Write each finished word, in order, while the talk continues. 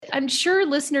I'm sure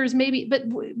listeners maybe,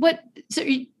 but so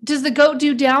does the goat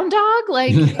do down dog?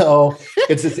 Like, no,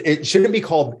 it shouldn't be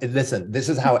called, listen, this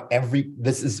is how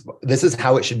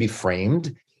it should be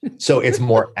framed. So it's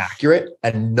more accurate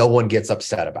and no one gets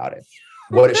upset about it.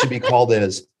 What it should be called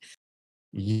is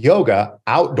yoga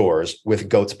outdoors with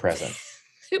goats present.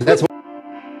 That's what.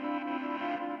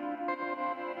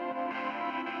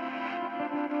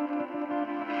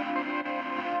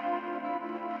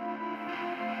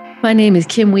 My name is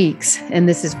Kim Weeks, and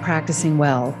this is Practicing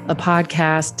Well, a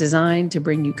podcast designed to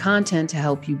bring you content to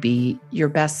help you be your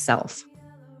best self.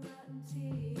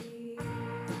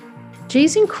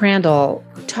 Jason Crandell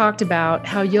talked about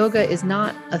how yoga is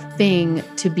not a thing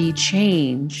to be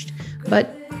changed,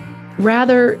 but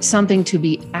rather something to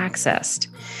be accessed.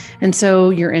 And so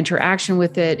your interaction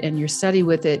with it and your study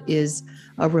with it is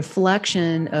a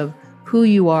reflection of who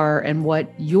you are and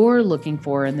what you're looking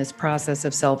for in this process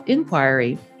of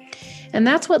self-inquiry. And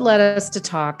that's what led us to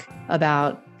talk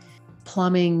about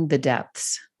plumbing the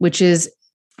depths, which is,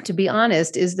 to be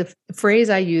honest, is the phrase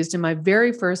I used in my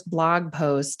very first blog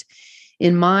post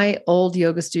in my old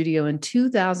yoga studio in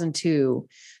 2002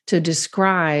 to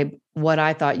describe what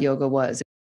I thought yoga was.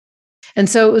 And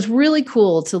so it was really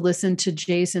cool to listen to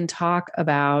Jason talk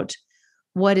about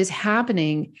what is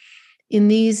happening in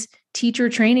these teacher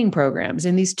training programs,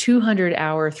 in these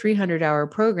 200-hour, 300-hour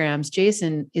programs.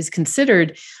 Jason is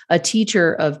considered a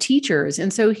teacher of teachers.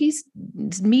 And so he's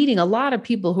meeting a lot of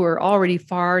people who are already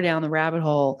far down the rabbit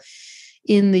hole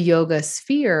in the yoga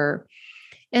sphere.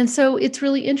 And so it's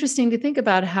really interesting to think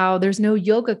about how there's no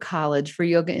yoga college for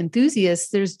yoga enthusiasts.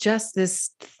 There's just this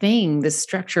thing, this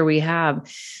structure we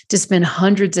have to spend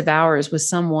hundreds of hours with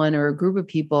someone or a group of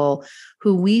people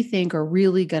who we think are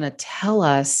really going to tell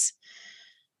us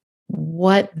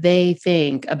what they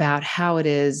think about how it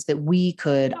is that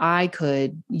I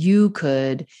could, you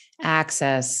could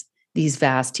access these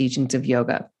vast teachings of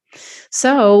yoga.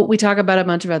 So we talk about a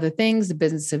bunch of other things, the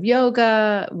business of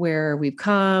yoga, where we've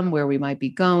come, where we might be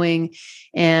going.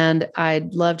 And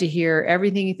I'd love to hear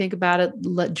everything you think about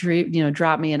it.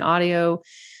 Drop me an audio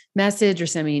message or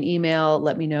send me an email.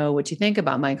 Let me know what you think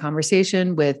about my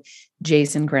conversation with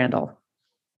Jason Crandell.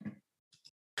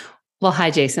 Well,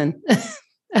 hi, Jason.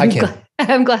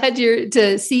 I'm glad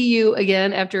to see you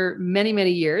again after many,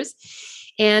 many years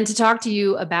and to talk to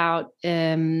you about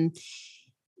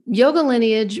yoga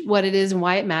lineage, what it is and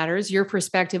why it matters, your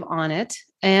perspective on it,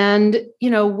 and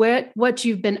what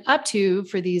you've been up to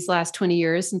for these last 20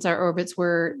 years since our orbits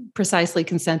were precisely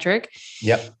concentric.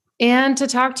 Yep. And to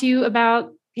talk to you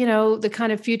about the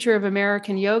kind of future of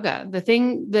American yoga. The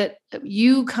thing that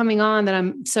you coming on that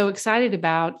I'm so excited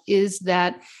about is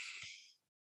that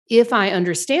if I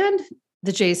understand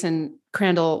the Jason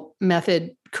Crandell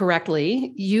method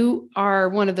correctly, you are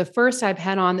one of the first I've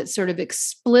had on that sort of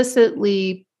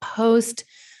explicitly post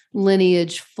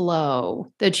lineage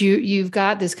flow, that you've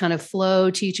got this kind of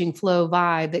teaching flow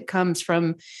vibe that comes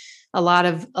from a lot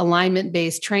of alignment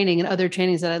based training and other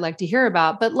trainings that I'd like to hear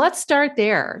about. But let's start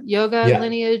there. Yoga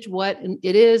lineage, what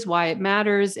it is, why it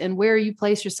matters, and where you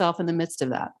place yourself in the midst of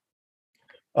that.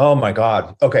 Oh my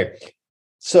God. Okay.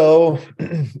 So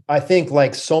I think,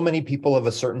 like so many people of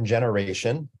a certain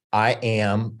generation, I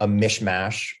am a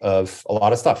mishmash of a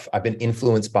lot of stuff. I've been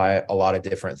influenced by a lot of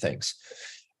different things.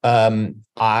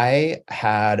 I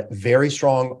had very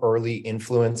strong early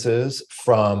influences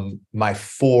from my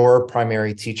 4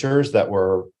 primary teachers that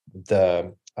were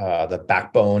the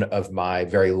backbone of my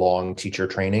very long teacher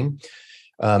training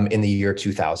in the year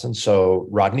 2000. So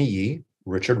Rodney Yee,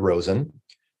 Richard Rosen,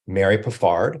 Mary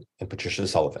Piffard, and Patricia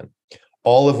Sullivan.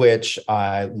 All of which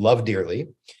I love dearly,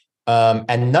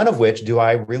 and none of which do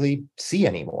I really see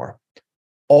anymore.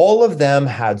 All of them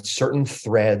had certain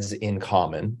threads in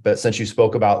common, but since you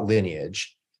spoke about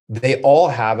lineage, they all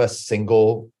have a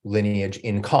single lineage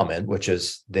in common, which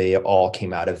is they all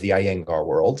came out of the Iyengar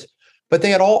world, but they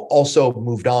had all also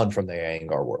moved on from the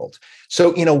Iyengar world.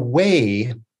 So in a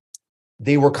way,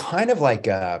 they were kind of like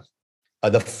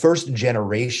the first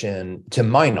generation, to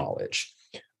my knowledge,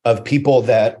 of people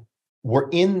that were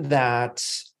in that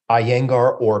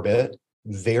Iyengar orbit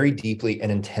very deeply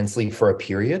and intensely for a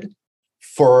period,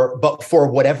 but for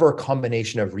whatever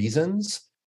combination of reasons,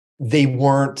 they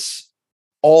weren't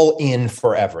all in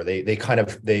forever.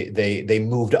 They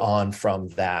moved on from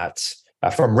that,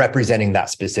 from representing that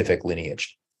specific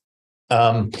lineage.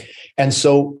 And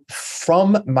so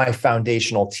from my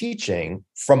foundational teaching,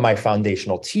 from my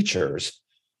foundational teachers,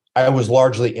 I was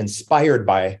largely inspired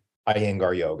by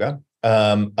Iyengar yoga.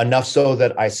 Enough so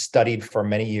that I studied for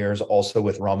many years also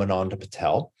with Ramananda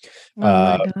Patel,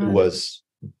 who was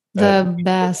the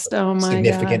best. Oh my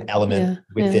significant God. element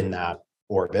within that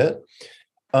orbit.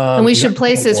 And we should not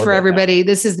place in this for orbit now. everybody.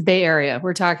 This is the Bay Area.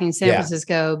 We're talking San Yeah.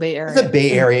 Francisco, Bay It's Area. the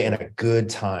Bay Area in a good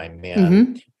time,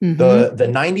 man. The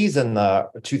 90s and the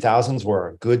 2000s were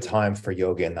a good time for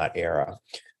yoga in that era.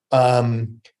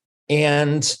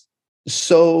 And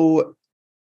so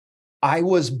I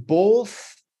was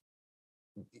both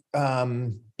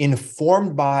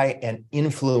informed by and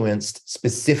influenced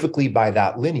specifically by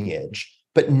that lineage,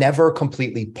 but never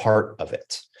completely part of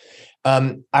it.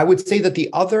 I would say that the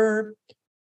other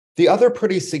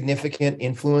pretty significant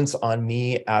influence on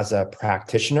me as a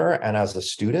practitioner and as a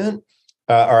student,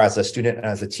 or as a student and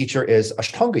as a teacher, is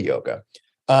Ashtanga yoga.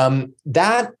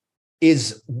 That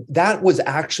was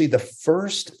actually the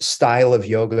first style of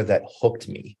yoga that hooked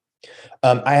me.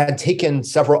 I had taken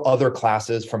several other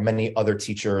classes from many other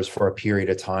teachers for a period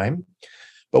of time,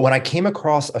 but when I came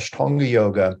across Ashtanga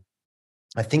yoga,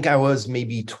 I think I was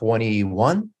maybe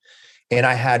 21. And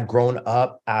I had grown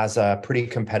up as a pretty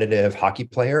competitive hockey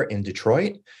player in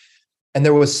Detroit. And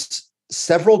there was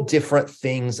several different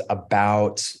things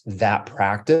about that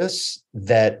practice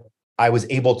that I was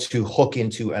able to hook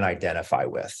into and identify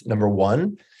with. Number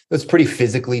one, it was pretty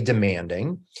physically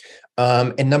demanding.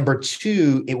 And number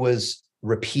two, it was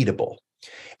repeatable.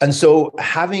 And so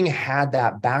having had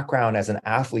that background as an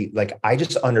athlete, like I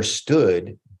just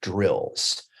understood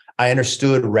drills. I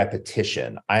understood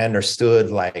repetition. I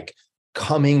understood like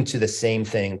coming to the same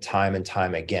thing time and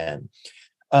time again.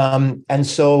 And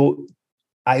so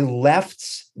I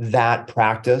left that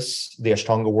practice, the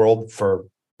Ashtanga world, for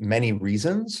many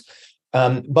reasons.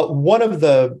 But one of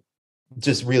the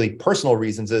just really personal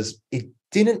reasons is it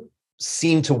didn't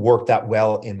seem to work that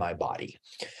well in my body.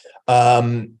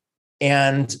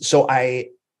 And so I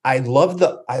love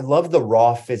the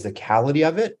raw physicality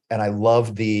of it, and I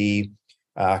love the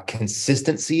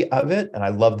consistency of it, and I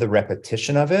love the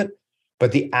repetition of it.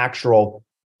 But the actual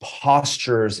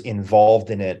postures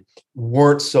involved in it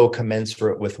weren't so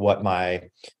commensurate with what my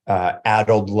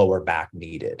addled lower back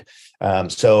needed.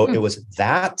 So it was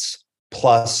that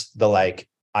plus the like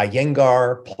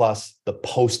Iyengar plus the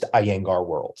post Iyengar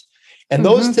world. And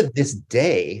those to this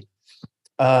day,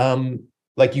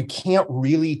 like you can't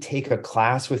really take a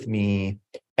class with me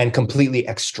and completely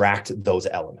extract those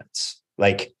elements.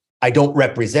 Like I don't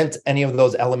represent any of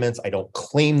those elements. I don't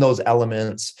claim those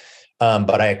elements.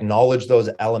 But I acknowledge those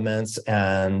elements,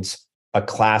 and a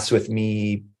class with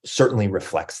me certainly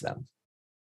reflects them.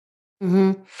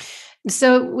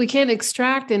 So we can't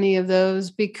extract any of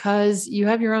those because you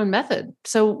have your own method.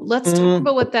 So let's talk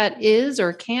about what that is,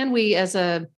 or can we, as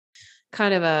a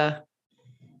kind of a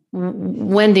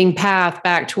wending path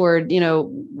back toward,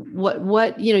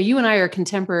 what, you and I are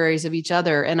contemporaries of each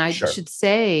other. And I should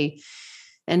say,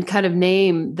 and kind of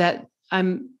name that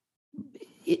I'm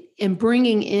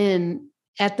bringing in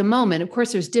at the moment, of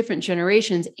course, there's different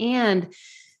generations, and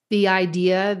the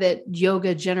idea that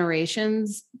yoga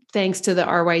generations, thanks to the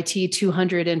RYT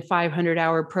 200 and 500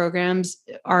 hour programs,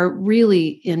 are really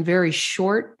in very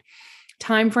short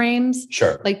timeframes,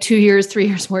 like 2 years, 3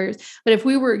 years, 4 years. But if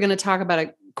we were going to talk about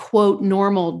a quote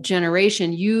normal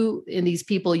generation, you and these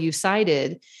people you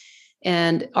cited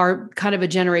and are kind of a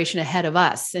generation ahead of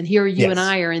us. And here you and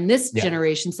I are in this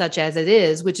generation, such as it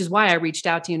is, which is why I reached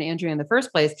out to you and Andrea in the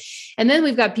first place. And then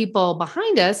we've got people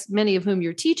behind us, many of whom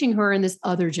you're teaching, who are in this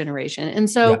other generation. And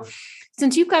so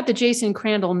since you've got the Jason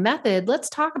Crandell method, let's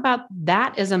talk about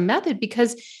that as a method,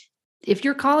 because if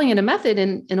you're calling it a method,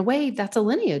 in a way, that's a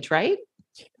lineage, right?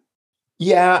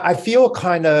 Yeah, I feel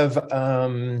kind of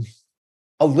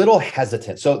a little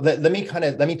hesitant. So let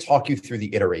me talk you through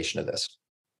the iteration of this.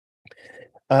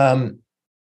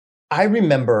 I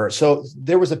remember, so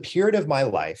there was a period of my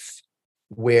life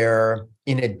where,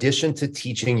 in addition to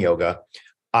teaching yoga,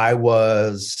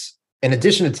 in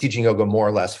addition to teaching yoga more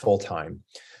or less full time,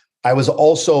 I was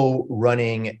also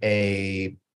running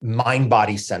a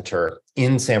mind-body center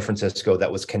in San Francisco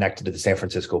that was connected to the San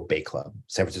Francisco Bay Club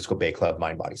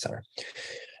Mind-Body Center.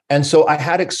 And so I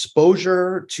had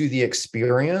exposure to the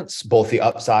experience, both the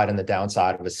upside and the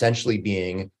downside, of essentially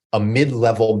being a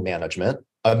mid-level manager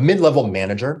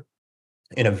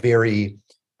in a very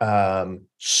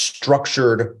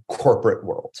structured corporate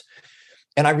world.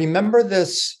 And I remember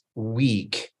this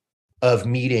week of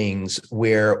meetings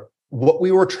where what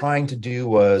we were trying to do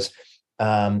was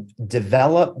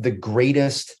develop the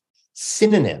greatest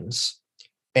synonyms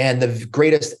and the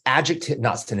greatest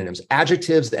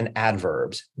adjectives and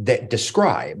adverbs that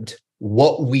described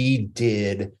what we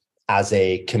did as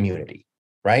a community,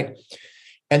 right?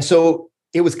 And so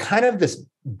it was kind of this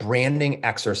branding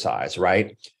exercise,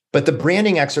 right? But the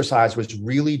branding exercise was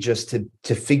really just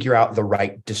to figure out the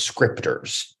right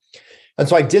descriptors. And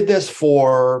so I did this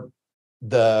for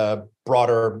the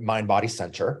broader mind body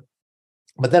center.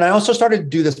 But then I also started to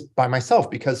do this by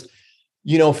myself because,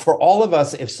 for all of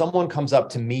us, if someone comes up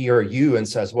to me or you and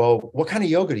says, well, what kind of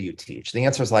yoga do you teach? The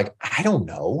answer is like, I don't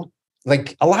know,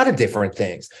 like a lot of different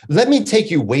things. Let me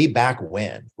take you way back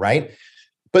when, right?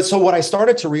 But so what I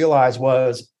started to realize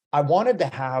was I wanted to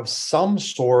have some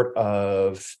sort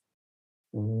of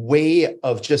way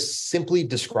of just simply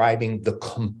describing the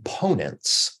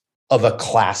components of a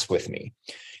class with me.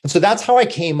 And so that's how I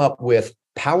came up with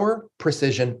power,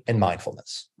 precision, and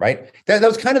mindfulness, right? That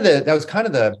was kind of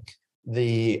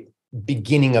the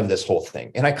beginning of this whole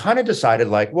thing. And I kind of decided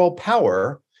like, well,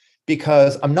 power,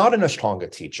 because I'm not an Ashtanga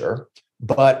teacher,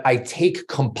 but I take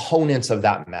components of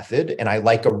that method and I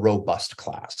like a robust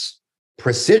class.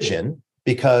 Precision,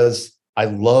 because I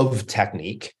love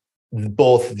technique,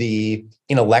 both the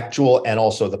intellectual and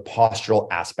also the postural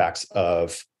aspects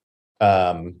of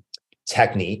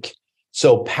technique.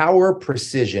 So power,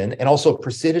 precision, and also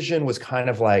precision was kind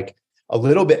of like a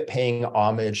little bit paying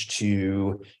homage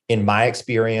to, in my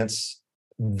experience,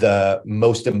 the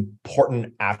most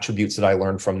important attributes that I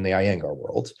learned from the Iyengar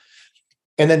world.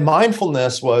 And then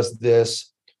mindfulness was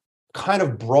this kind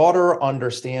of broader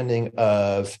understanding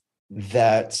of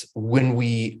that when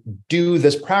we do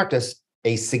this practice,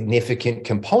 a significant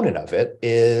component of it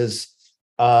is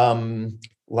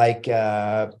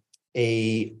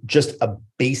just a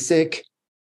basic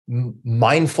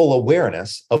mindful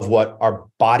awareness of what our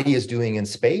body is doing in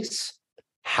space,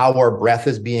 how our breath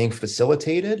is being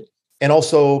facilitated, and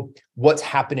also what's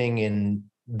happening in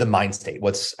the mind state,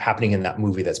 what's happening in that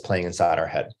movie that's playing inside our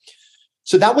head.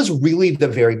 So that was really the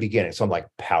very beginning. So I'm like,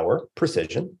 power,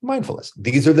 precision, mindfulness.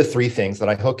 These are the three things that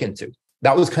I hook into.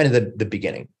 That was kind of the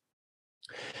beginning.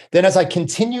 Then as I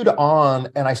continued on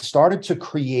and I started to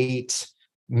create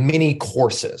mini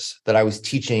courses that I was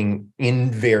teaching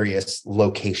in various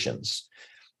locations,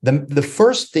 the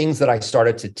first things that I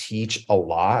started to teach a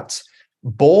lot,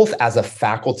 both as a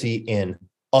faculty in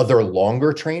other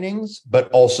longer trainings, but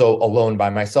also alone by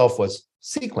myself, was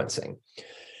sequencing.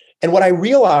 And what I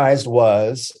realized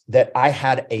was that I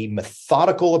had a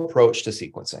methodical approach to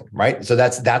sequencing, right? So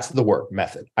that's the word,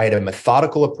 method. I had a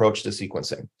methodical approach to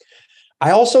sequencing.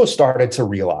 I also started to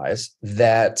realize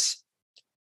that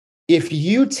if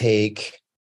you take,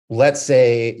 let's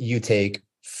say you take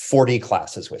 40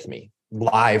 classes with me,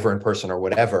 live or in person or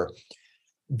whatever,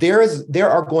 there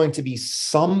are going to be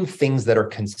some things that are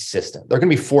consistent. There are going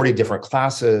to be 40 different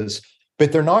classes,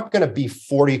 but they're not going to be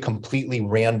 40 completely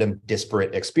random,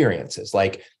 disparate experiences.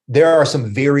 Like there are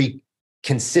some very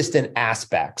consistent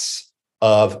aspects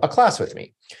of a class with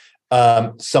me.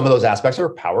 Some of those aspects are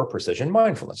power, precision,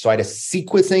 mindfulness. So I had a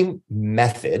sequencing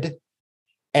method,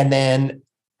 and then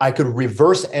I could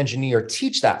reverse engineer,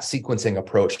 teach that sequencing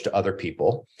approach to other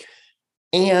people.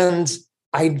 And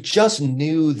I just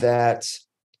knew that,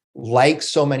 like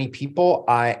so many people,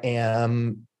 I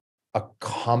am a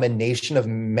combination of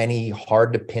many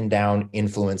hard to pin down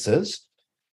influences.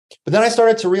 But then I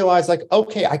started to realize, like,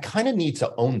 okay, I kind of need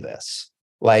to own this.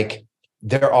 Like,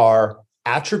 there are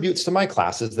attributes to my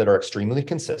classes that are extremely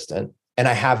consistent, and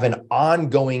I have an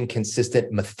ongoing,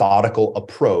 consistent, methodical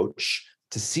approach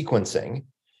to sequencing.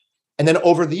 And then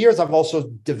over the years, I've also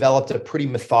developed a pretty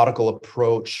methodical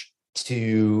approach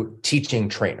to teaching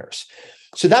trainers.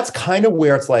 So that's kind of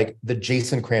where it's like the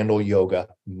Jason Crandell yoga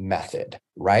method,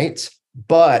 right?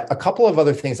 But a couple of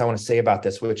other things I want to say about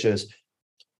this, which is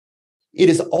it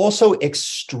is also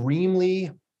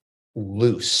extremely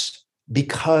loose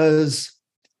because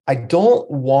I don't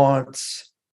want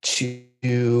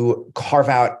to carve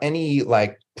out any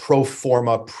like pro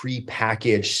forma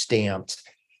pre-packaged stamped,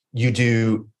 you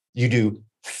do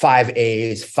 5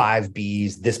 A's, 5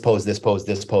 B's, this pose, this pose,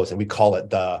 this pose, and we call it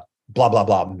the blah, blah,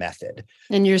 blah method.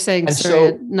 And you're saying,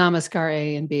 Namaskar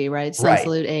A and B, right? Sun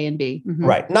salute A and B. Mm-hmm.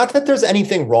 Right. Not that there's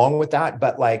anything wrong with that,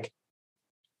 but like,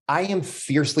 I am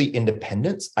fiercely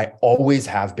independent. I always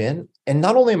have been. And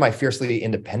not only am I fiercely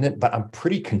independent, but I'm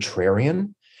pretty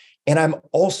contrarian. And I'm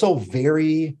also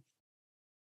very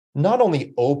not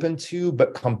only open to,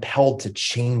 but compelled to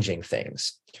changing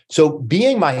things. So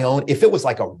being my own, if it was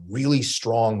like a really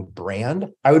strong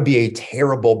brand, I would be a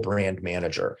terrible brand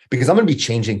manager because I'm going to be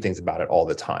changing things about it all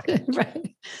the time.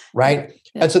 Right.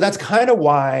 Yeah. And so that's kind of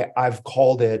why I've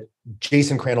called it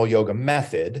Jason Crandell Yoga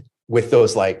Method with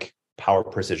those like power,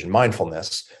 precision,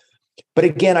 mindfulness. But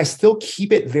again, I still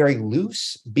keep it very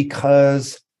loose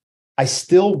because I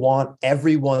still want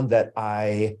everyone that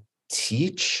I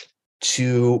teach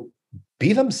to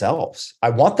be themselves.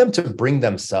 I want them to bring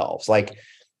themselves. Like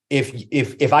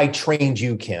if I trained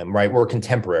you, Kim, right? We're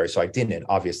contemporary, so I didn't,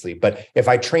 obviously. But if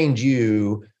I trained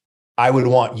you I would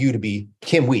want you to be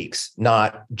Kim Weeks,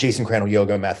 not Jason Crandell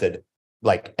Yoga Method,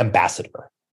 like ambassador.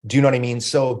 Do you know what I mean?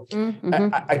 So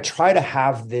I try to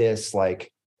have this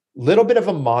like little bit of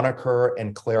a moniker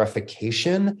and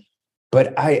clarification,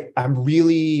 but I'm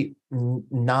really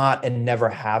not and never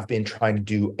have been trying to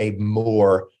do a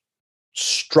more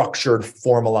structured,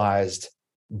 formalized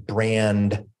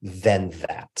brand than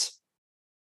that.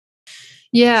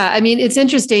 Yeah. I mean, it's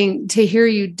interesting to hear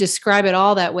you describe it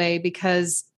all that way,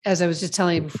 because as I was just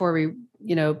telling you before we,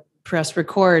 press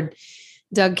record,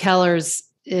 Doug Keller's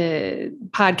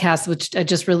podcast, which I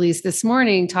just released this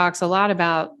morning, talks a lot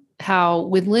about how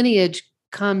with lineage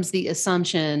comes the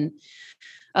assumption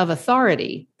of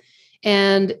authority.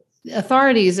 And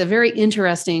authority is a very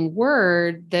interesting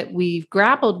word that we've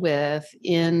grappled with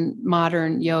in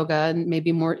modern yoga, and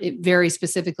maybe more very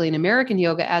specifically in American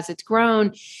yoga as it's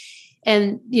grown.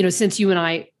 And, since you and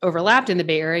I overlapped in the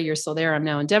Bay Area, you're still there, I'm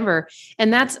now in Denver.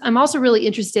 And I'm also really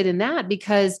interested in that,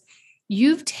 because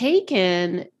you've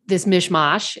taken this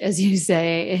mishmash, as you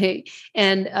say,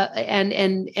 and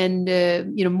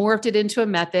morphed it into a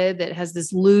method that has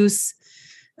this loose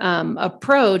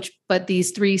approach, but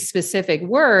these three specific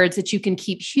words that you can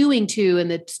keep hewing to, and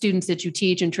the students that you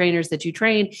teach and trainers that you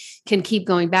train can keep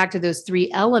going back to those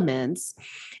three elements.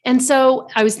 And so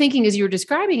I was thinking, as you were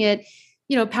describing it,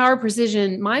 power,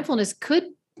 precision, mindfulness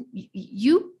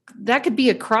that could be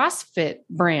a CrossFit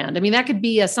brand. I mean, that could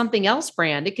be a something else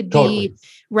brand. It could be,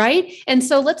 right? And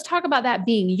so let's talk about that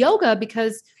being yoga,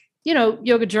 because,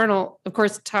 Yoga Journal, of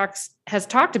course, has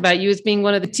talked about you as being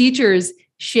one of the teachers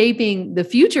shaping the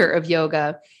future of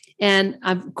yoga. And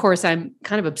of course, I'm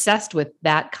kind of obsessed with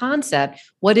that concept.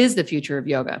 What is the future of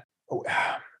yoga?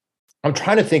 I'm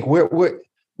trying to think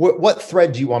what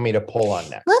thread do you want me to pull on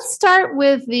next? Let's start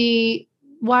with the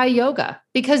why yoga,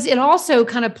 because it also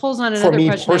kind of pulls on another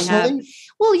question personally? I have.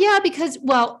 Well, yeah, because,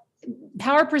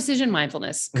 power, precision,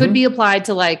 mindfulness could be applied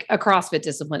to like a CrossFit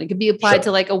discipline. It could be applied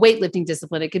to like a weightlifting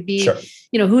discipline. It could be,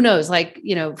 who knows, like,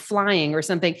 flying or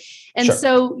something. And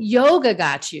so yoga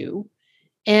got you.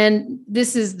 And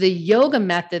this is the yoga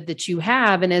method that you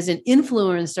have. And as an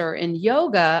influencer in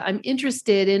yoga, I'm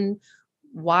interested in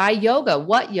why yoga,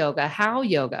 what yoga, how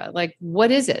yoga, like, what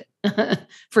is it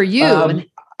for you?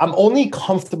 I'm only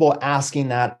comfortable asking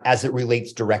that as it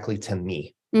relates directly to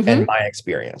me and my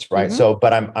experience, right? So,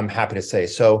 but I'm happy to say,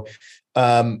 so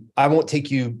I won't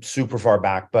take you super far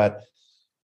back, but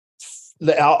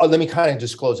let me kind of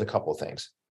disclose a couple of things.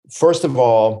 First of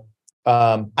all,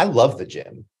 I love the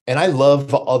gym, and I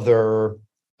love other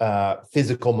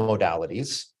physical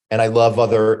modalities, and I love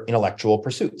other intellectual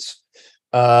pursuits.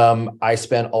 I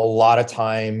spent a lot of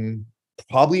time,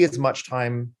 probably as much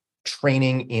time,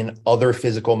 training in other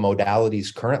physical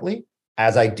modalities currently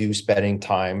as I do spending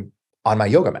time on my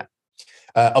yoga mat,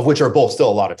 of which are both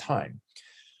still a lot of time.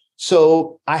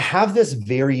 So I have this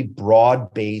very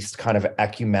broad-based kind of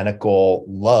ecumenical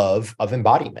love of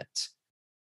embodiment.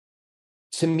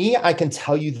 To me, I can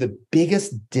tell you the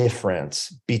biggest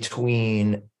difference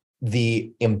between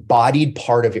the embodied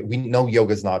part of it. We know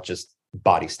yoga is not just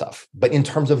body stuff, but in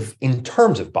terms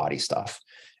of body stuff,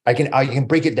 I can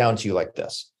break it down to you like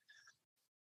this.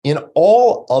 In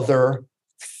all other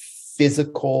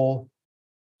physical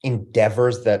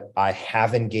endeavors that I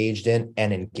have engaged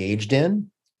in,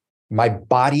 my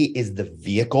body is the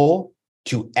vehicle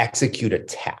to execute a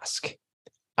task.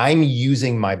 I'm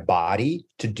using my body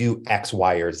to do X,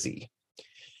 Y, or Z.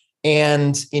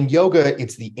 And in yoga,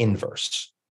 it's the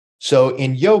inverse. So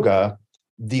in yoga,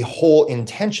 the whole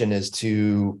intention is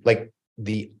to, like,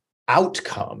 the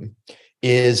outcome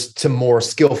is to more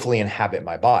skillfully inhabit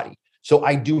my body. So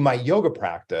I do my yoga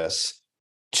practice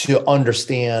to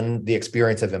understand the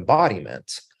experience of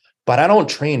embodiment, but I don't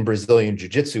train Brazilian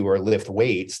jiu-jitsu or lift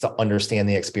weights to understand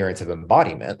the experience of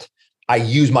embodiment. I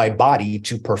use my body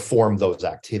to perform those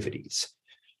activities.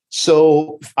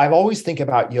 So I've always think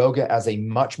about yoga as a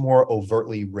much more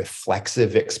overtly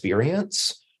reflexive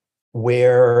experience,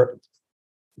 where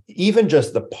even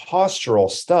just the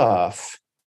postural stuff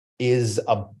is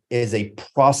a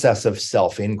process of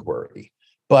self-inquiry.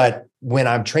 But when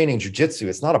I'm training jiu-jitsu,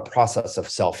 it's not a process of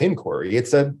self-inquiry.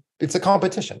 It's a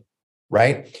competition,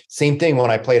 right? Same thing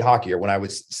when I played hockey or when I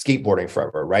was skateboarding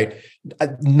forever, right?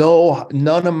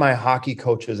 None of my hockey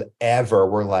coaches ever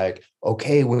were like,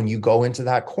 okay, when you go into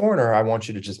that corner, I want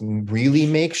you to just really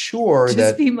make sure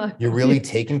that you're really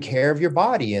taking care of your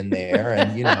body in there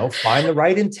and, find the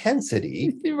right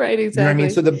intensity. Right, exactly. You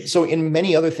know what I mean? So in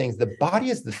many other things, the body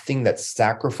is the thing that's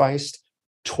sacrificed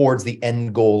towards the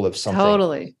end goal of something.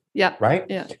 Totally. Yeah. Right.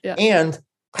 Yeah. Yeah. And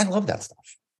I love that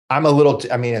stuff. I'm a little,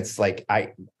 it's like,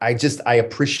 I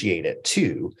appreciate it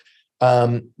too.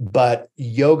 But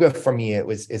yoga for me,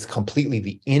 is completely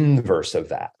the inverse of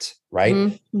that, right?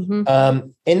 Mm-hmm.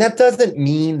 And that doesn't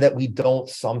mean that we don't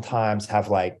sometimes have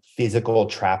like physical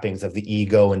trappings of the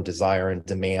ego and desire and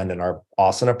demand in our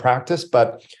asana practice.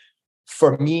 But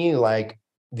for me, like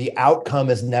the outcome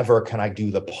is never, can I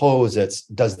do the pose? It's,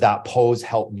 does that pose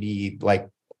help me like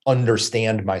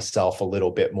understand myself a little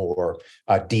bit more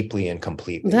deeply and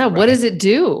completely? Yeah. Right? What does it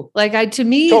do? Like, to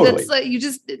me, Totally. that's like, you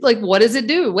just like, what does it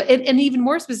do? And even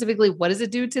more specifically, what does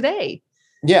it do today?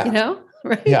 Yeah.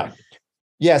 Right. Yeah.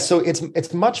 Yeah. So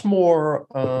it's much more,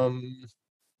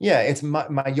 it's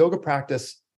my yoga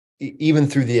practice, even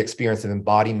through the experience of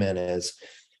embodiment, is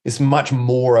much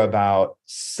more about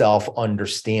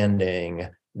self-understanding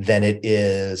than it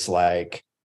is like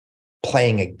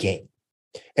playing a game.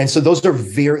 And so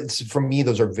for me,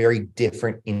 those are very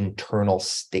different internal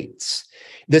states.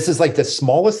 This is like the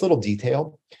smallest little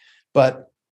detail,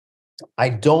 but I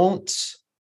don't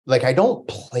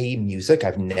play music.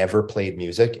 I've never played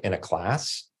music in a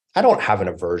class. I don't have an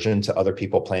aversion to other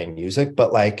people playing music,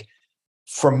 but like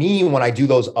for me, when I do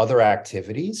those other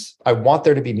activities, I want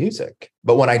there to be music.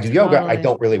 But when I do yoga, I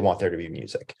don't really want there to be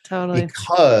music. Totally.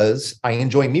 Because I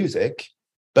enjoy music,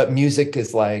 but music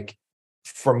is like,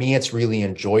 for me, it's really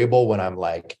enjoyable when I'm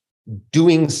like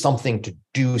doing something to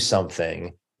do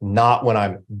something, not when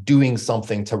I'm doing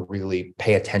something to really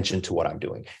pay attention to what I'm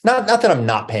doing. Not that I'm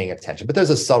not paying attention, but there's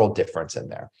a subtle difference in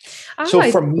there.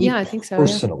 So for me, I think so,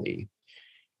 personally,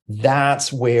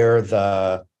 that's where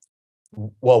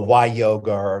why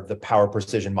yoga or the power,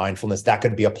 precision, mindfulness, that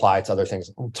could be applied to other things.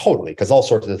 Totally. Because all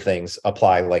sorts of things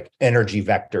apply, like energy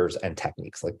vectors and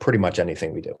techniques, like pretty much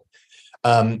anything we do.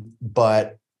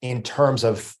 But in terms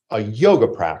of a yoga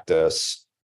practice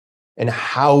and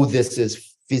how this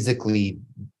is physically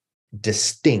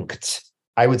distinct,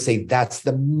 I would say that's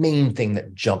the main thing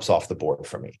that jumps off the board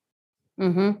for me.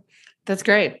 Mm-hmm. That's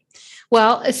great.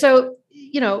 Well, so,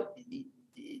 you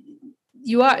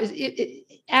are,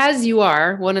 as you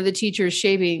are one of the teachers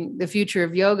shaping the future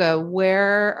of yoga,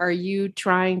 where are you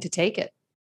trying to take it?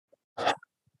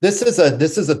 This is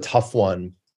a tough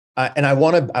one. And I'm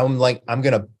going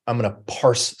to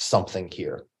parse something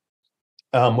here,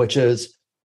 which is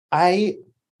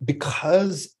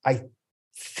because I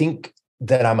think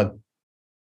that I'm a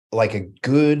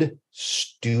good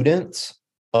student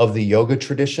of the yoga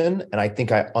tradition. And I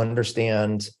think I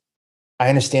understand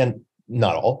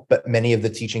not all, but many of the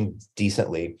teaching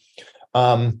decently.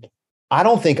 I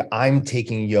don't think I'm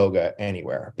taking yoga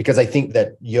anywhere, because I think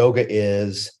that yoga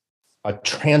is a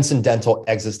transcendental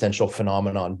existential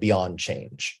phenomenon beyond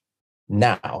change.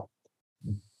 Now,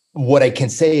 what I can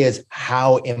say is,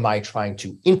 how am I trying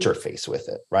to interface with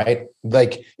it, right?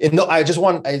 Like, I just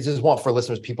want for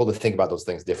listeners, people to think about those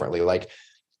things differently. Like,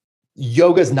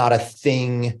 yoga is not a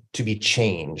thing to be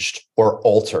changed or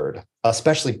altered,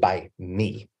 especially by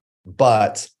me.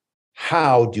 But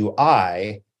how do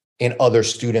I and other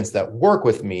students that work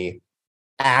with me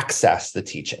access the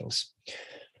teachings?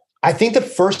 I think the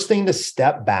first thing to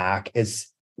step back is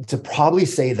to probably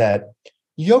say that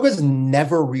yoga's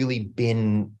never really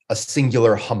been a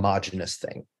singular homogenous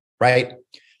thing, right?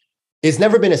 It's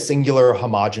never been a singular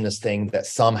homogenous thing that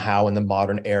somehow in the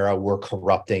modern era we're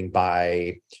corrupting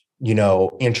by,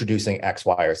 introducing X,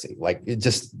 Y, or Z. Like,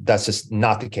 that's just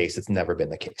not the case. It's never been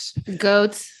the case.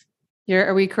 Goats.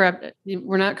 Are we corrupt?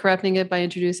 We're not corrupting it by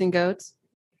introducing goats,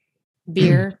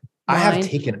 beer. I have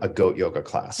taken a goat yoga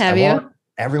class. Have you? Want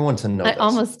everyone to know I this.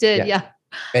 Almost did. Yeah.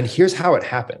 And here's how it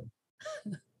happened.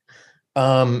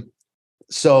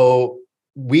 So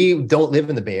we don't live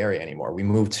in the Bay Area anymore. We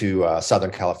moved to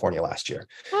Southern California last year.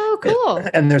 Oh, cool.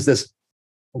 And there's this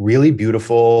really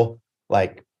beautiful,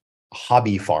 like,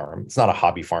 hobby farm. It's not a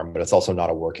hobby farm, but it's also not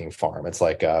a working farm. It's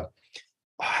like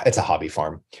it's a hobby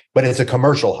farm, but it's a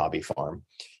commercial hobby farm.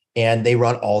 And they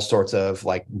run all sorts of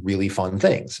like really fun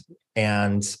things.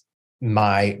 And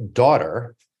my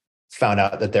daughter found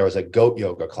out that there was a goat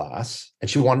yoga class and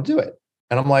she wanted to do it.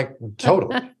 And I'm like,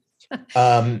 totally.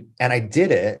 And I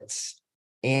did it.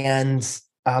 And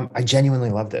I genuinely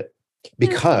loved it,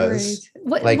 because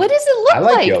what does it look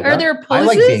like? Yoga. Are there poses? I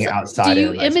like being outside. Do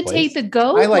you imitate the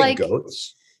goat? I like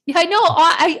goats. Yeah, I know.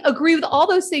 I agree with all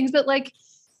those things, but like,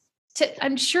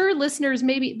 I'm sure listeners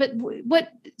maybe, but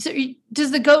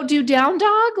does the goat do down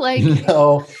dog? Like,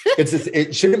 no,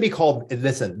 it shouldn't be called.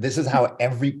 Listen, this is how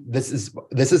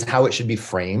it should be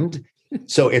framed,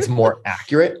 so it's more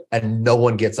accurate and no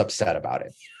one gets upset about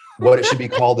it. What it should be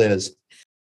called is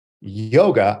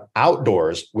yoga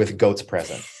outdoors with goats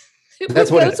present.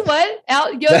 That's what goats.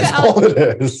 Yoga That's all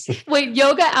it is. Wait,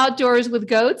 yoga outdoors with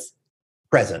goats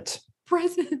present.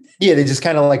 present. Yeah, they just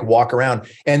kind of like walk around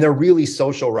and they're really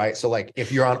social, right? So like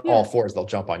if you're on all fours, they'll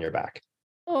jump on your back.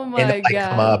 Oh And my they'll like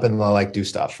come God. up and they'll like do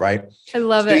stuff, right? I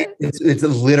love So it. it's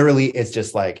literally, it's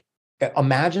just like,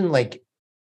 imagine like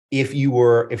if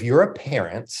you're a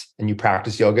parent and you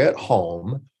practice yoga at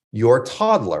home, your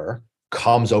toddler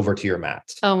comes over to your mat.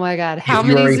 Oh my God. How If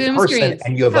many you're a Zoom person screens?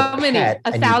 and you have How a many? pet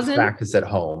and you 1,000? practice at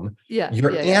home, Yeah.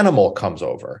 your Yeah. animal comes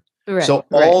over. Right. So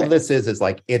all this is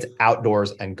like, it's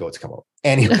outdoors and goats come over.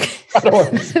 Anyway,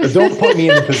 don't put me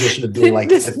in the position of being like,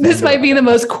 this might be the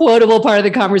most quotable part of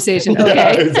the conversation. Okay.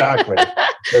 Yeah, exactly.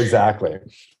 Exactly.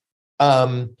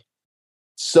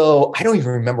 So I don't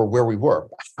even remember where we were.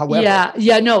 However,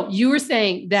 no, you were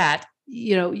saying that,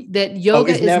 that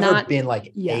yoga it's is never not been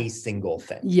like a single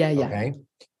thing. Yeah. Okay.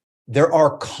 There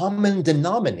are common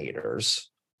denominators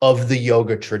of the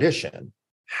yoga tradition.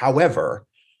 However,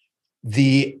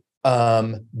 the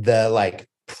like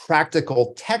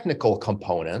practical technical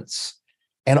components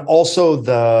and also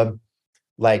the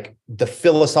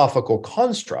philosophical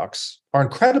constructs are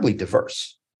incredibly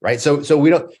diverse, right? So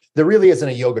there really isn't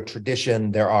a yoga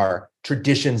tradition. There are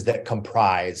traditions that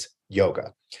comprise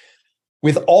yoga.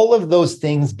 With all of those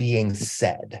things being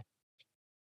said,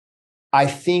 I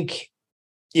think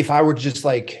if I were to just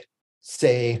like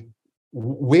say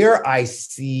where I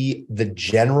see the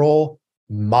general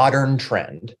modern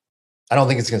trend, I don't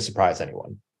think it's going to surprise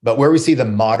anyone, but where we see the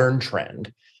modern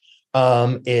trend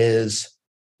is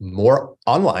more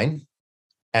online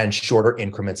and shorter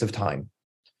increments of time.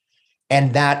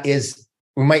 And that is,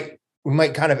 we might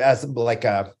kind of as like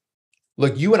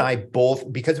look, you and I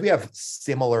both, because we have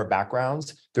similar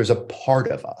backgrounds, there's a part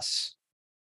of us,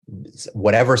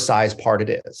 whatever size part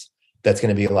it is, that's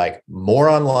going to be like more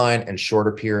online and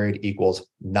shorter period equals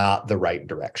not the right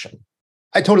direction.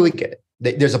 I totally get it.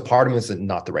 There's a part of me that's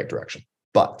not the right direction.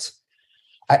 But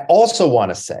I also want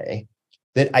to say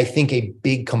that I think a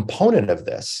big component of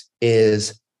this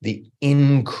is the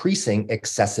increasing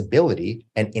accessibility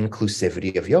and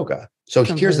inclusivity of yoga. So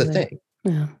here's the thing.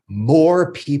 Yeah.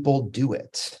 More people do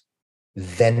it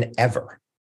than ever,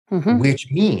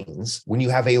 which means when you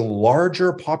have a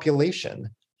larger population,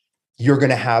 you're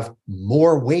going to have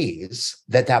more ways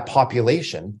that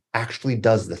population actually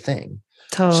does the thing.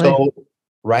 Totally. So,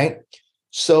 right?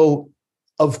 So,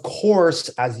 of course,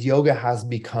 as yoga has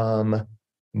become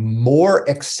more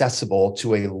accessible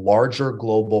to a larger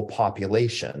global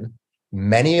population,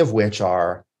 many of which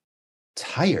are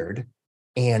tired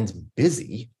and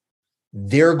busy,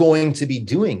 they're going to be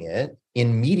doing it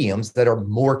in mediums that are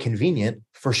more convenient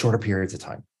for shorter periods of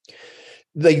time.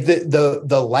 Like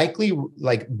the likely,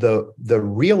 like the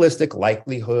realistic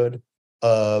likelihood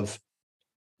of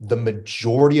the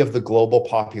majority of the global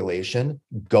population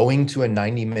going to a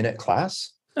 90-minute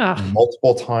class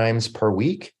multiple times per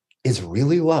week is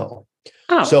really low.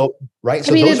 So, right.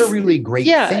 So those are really great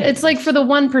things. It's like for the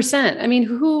 1%. I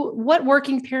mean, what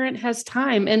working parent has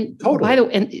time? And by the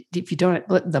way, and if you don't,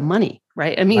 the money,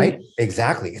 right? I mean, right?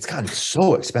 Exactly. It's gotten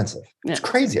so expensive. It's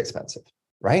crazy expensive,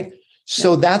 right?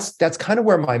 So that's kind of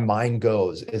where my mind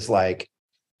goes, is like,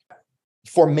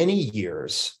 for many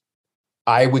years,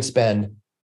 I would spend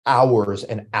hours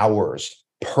and hours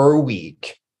per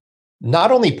week,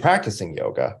 not only practicing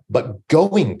yoga, but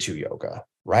going to yoga,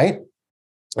 right?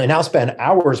 I now spend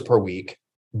hours per week,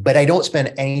 but I don't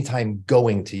spend any time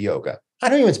going to yoga. I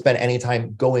don't even spend any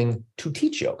time going to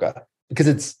teach yoga,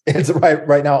 because it's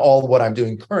right now, all what I'm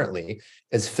doing currently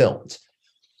is filmed.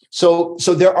 So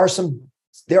there are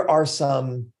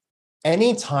some,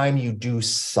 anytime you do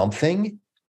something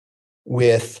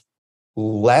with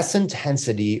less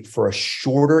intensity for a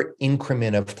shorter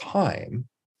increment of time,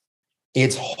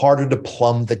 it's harder to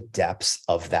plumb the depths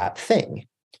of that thing,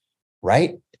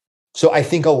 right? So I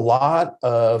think a lot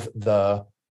of the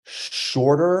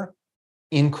shorter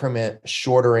increment,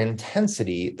 shorter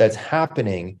intensity that's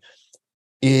happening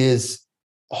is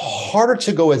harder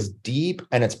to go as deep,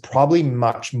 and it's probably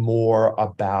much more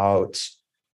about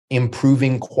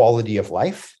improving quality of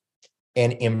life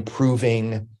and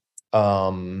improving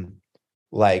I'll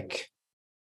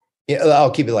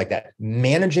keep it like that,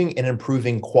 managing and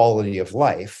improving quality of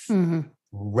life,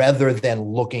 rather than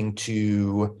looking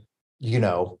to,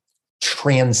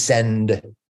 transcend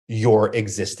your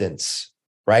existence.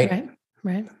 Right.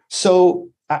 So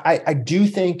I do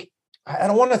think, I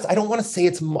don't want to say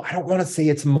it's more, I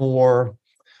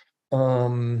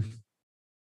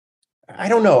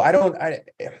don't know.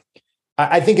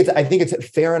 I think it's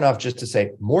fair enough just to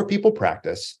say more people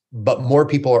practice, but more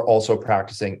people are also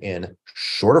practicing in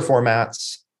shorter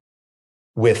formats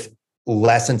with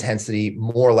less intensity,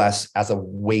 more or less as a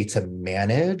way to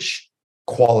manage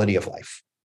quality of life.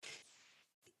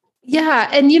 Yeah.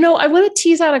 And, I want to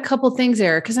tease out a couple things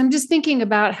there because I'm just thinking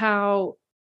about how,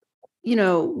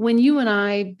 when you and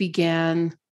I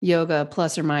began yoga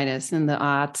plus or minus in the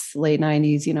aughts, late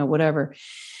 90s, whatever,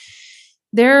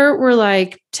 there were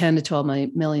like 10 to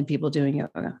 12 million people doing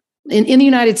yoga in the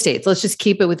United States. Let's just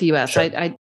keep it with the US. Sure.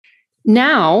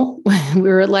 Now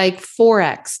we're like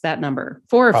 4x that number,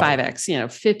 4 or Probably.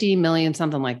 5x, 50 million,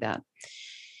 something like that.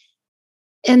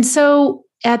 And so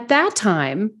at that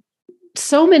time,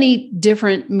 so many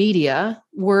different media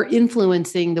were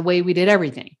influencing the way we did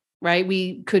everything, right?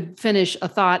 We could finish a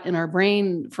thought in our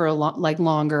brain for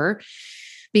longer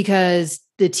because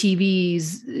the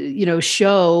TV's,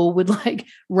 show would like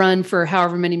run for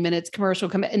however many minutes, commercial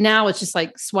come. And now it's just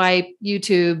like swipe,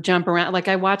 YouTube, jump around. Like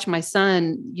I watch my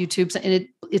son YouTube and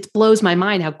it blows my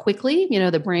mind how quickly,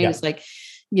 the brain is like,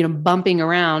 bumping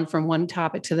around from one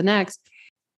topic to the next.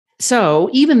 So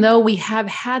even though we have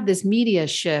had this media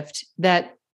shift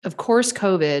that, of course,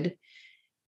 COVID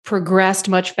progressed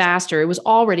much faster, it was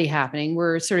already happening.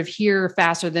 We're sort of here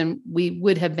faster than we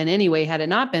would have been anyway, had it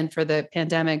not been for the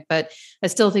pandemic. But I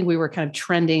still think we were kind of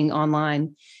trending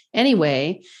online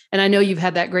anyway. And I know you've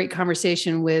had that great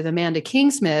conversation with Amanda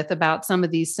Kingsmith about some of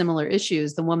these similar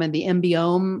issues. The woman, the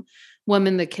MBO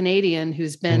woman, the Canadian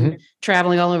who's been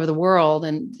traveling all over the world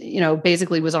and,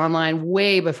 basically was online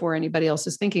way before anybody else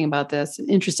is thinking about this.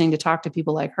 Interesting to talk to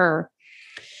people like her.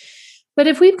 But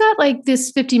if we've got like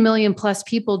this 50 million plus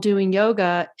people doing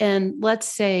yoga, and let's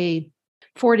say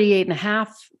 48.5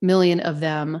 million of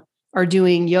them are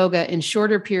doing yoga in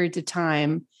shorter periods of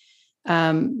time,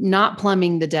 not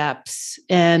plumbing the depths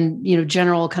and,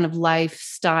 general kind of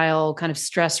lifestyle, kind of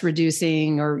stress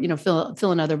reducing or,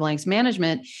 fill in other blanks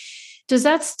management, does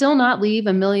that still not leave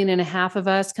 1.5 million of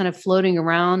us kind of floating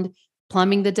around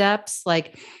plumbing the depths,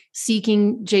 like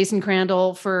seeking Jason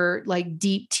Crandell for like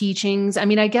deep teachings? I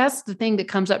mean, I guess the thing that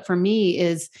comes up for me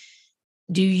is,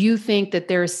 do you think that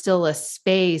there's still a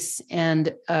space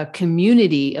and a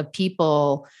community of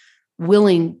people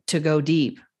willing to go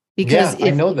deep? Because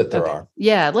I know that there are.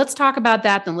 Yeah, let's talk about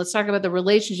that then. Let's talk about the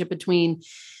relationship between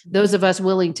those of us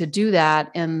willing to do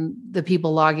that and the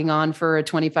people logging on for a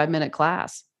 25-minute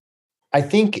class. I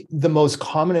think the most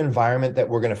common environment that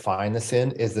we're going to find this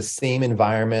in is the same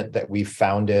environment that we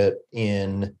found it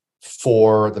in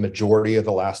for the majority of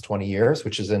the last 20 years,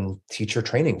 which is in teacher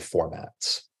training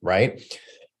formats, right?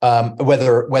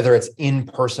 Whether it's in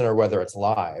person or whether it's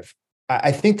live.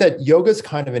 I think that yoga is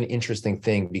kind of an interesting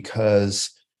thing because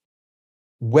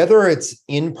whether it's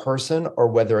in person or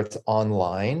whether it's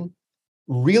online,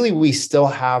 really we still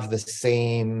have the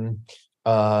same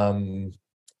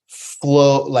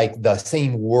flow, like the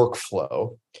same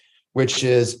workflow, which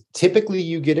is typically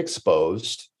you get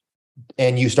exposed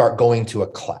and you start going to a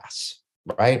class,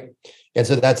 right? And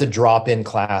so that's a drop-in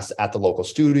class at the local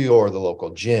studio or the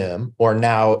local gym, or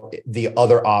now the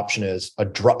other option is a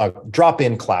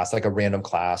drop-in class, like a random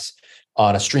class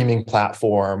on a streaming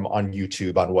platform, on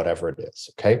YouTube, on whatever it is,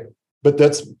 okay? But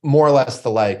that's more or less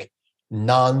the like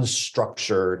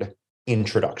non-structured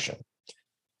introduction.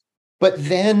 But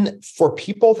then for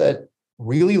people that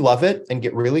really love it and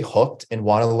get really hooked and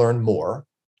want to learn more,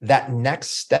 that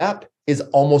next step is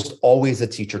almost always a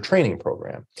teacher training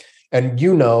program. And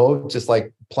just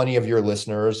like plenty of your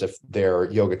listeners, if they're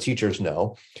yoga teachers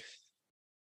know,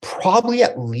 probably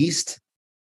at least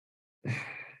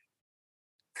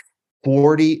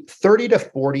 30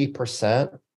 to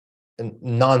 40%,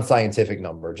 non-scientific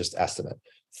number, just estimate,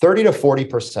 30 to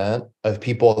 40% of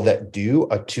people that do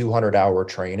a 200-hour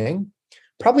training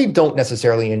probably don't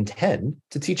necessarily intend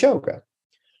to teach yoga.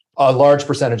 A large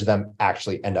percentage of them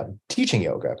actually end up teaching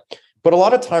yoga. But a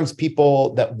lot of times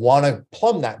people that want to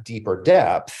plumb that deeper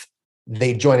depth,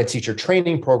 they join a teacher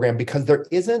training program because there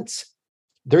isn't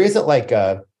like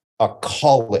a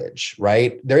college,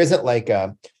 right? There isn't like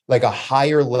a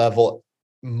higher level,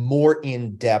 more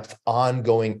in-depth,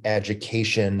 ongoing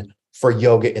education for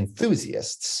yoga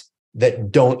enthusiasts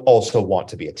that don't also want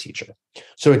to be a teacher.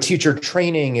 So a teacher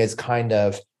training is kind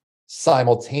of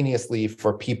simultaneously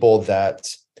for people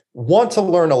that want to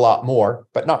learn a lot more,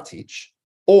 but not teach,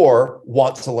 or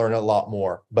want to learn a lot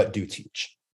more, but do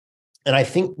teach. And I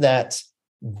think that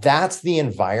that's the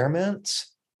environment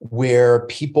where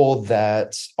people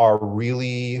that are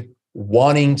really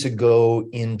wanting to go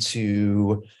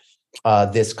into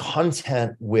this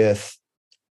content with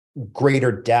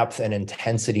greater depth and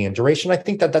intensity and duration, I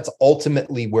think that that's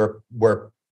ultimately where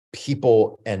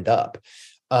people end up.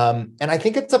 And I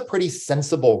think it's a pretty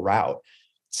sensible route.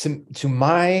 To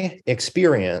my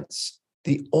experience,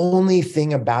 the only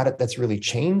thing about it that's really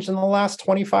changed in the last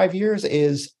 25 years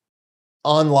is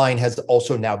online has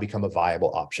also now become a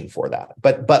viable option for that.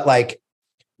 But like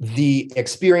the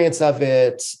experience of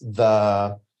it,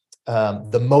 the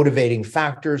motivating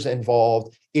factors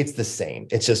involved, it's the same.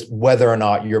 It's just whether or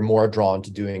not you're more drawn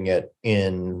to doing it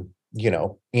in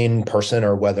person,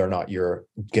 or whether or not you're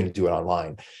going to do it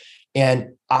online.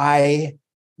 And I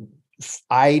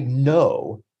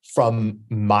know from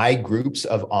my groups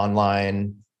of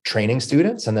online training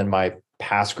students, and then my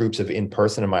past groups of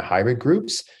in-person and my hybrid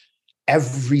groups,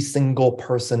 every single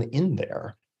person in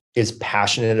there is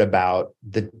passionate about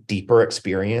the deeper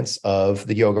experience of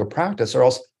the yoga practice, or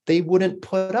else they wouldn't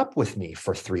put up with me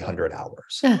for 300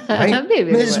 hours, right? They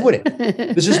just wouldn't.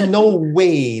 There's just no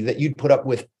way that you'd put up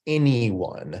with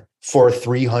anyone for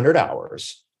 300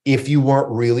 hours if you weren't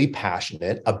really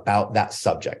passionate about that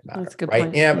subject matter, that's a good right?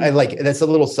 point. And I like, that's a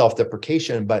little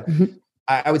self-deprecation, but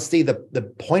I would say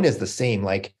the point is the same.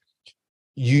 Like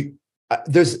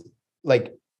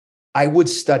I would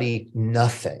study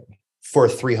nothing for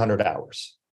 300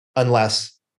 hours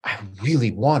unless I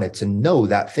really wanted to know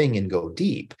that thing and go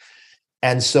deep.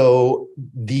 And so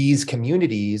these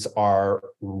communities are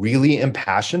really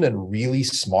impassioned and really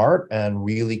smart and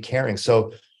really caring.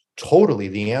 So totally,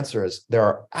 the answer is there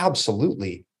are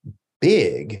absolutely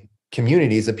big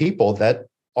communities of people that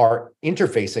are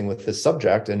interfacing with this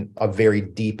subject in a very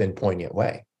deep and poignant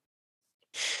way.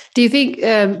 Do you think,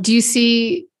 do you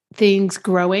see things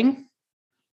growing?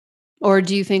 Or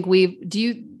do you think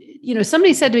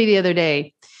somebody said to me the other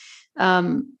day,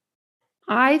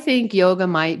 I think yoga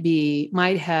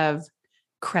might have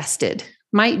crested,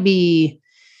 might be,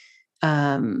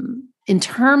 in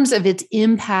terms of its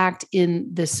impact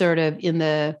in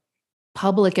the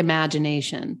public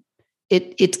imagination,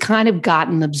 it's kind of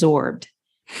gotten absorbed,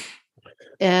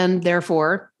 and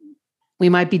therefore we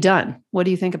might be done. What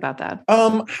do you think about that?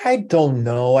 I don't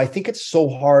know. I think it's so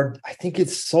hard. I think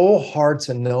it's so hard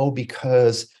to know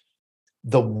because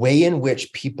the way in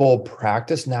which people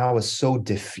practice now is so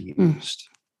diffused,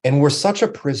 and we're such a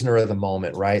prisoner of the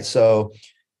moment, right? So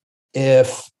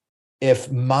if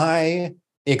my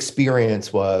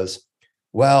experience was,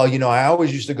 well, I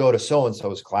always used to go to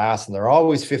so-and-so's class and there are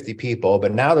always 50 people,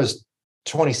 but now there's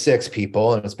 26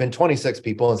 people and it's been 26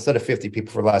 people instead of 50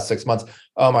 people for the last 6 months.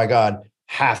 Oh my God,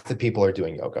 half the people are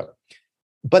doing yoga.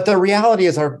 But the reality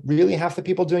is, are really half the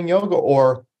people doing yoga,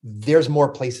 or there's more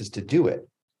places to do it,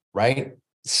 right?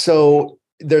 So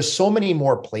there's so many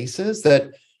more places that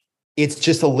it's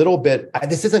just a little bit,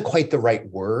 this isn't quite the right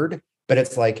word, but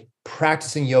it's like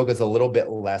practicing yoga is a little bit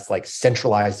less like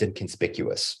centralized and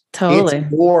conspicuous. Totally.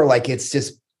 It's more like it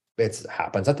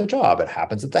happens at the job. It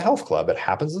happens at the health club. It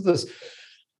happens at this.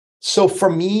 So for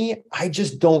me, I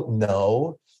just don't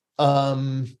know.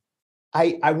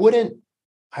 I wouldn't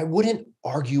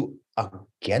argue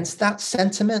against that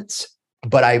sentiment,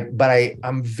 but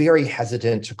I'm very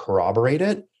hesitant to corroborate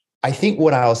it. I think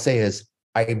what I'll say is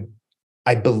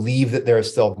I believe that there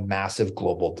is still massive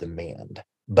global demand,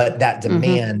 but that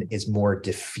demand is more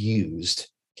diffused.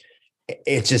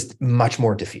 It's just much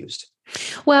more diffused.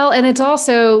 Well, and it's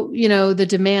also, the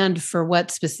demand for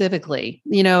what specifically.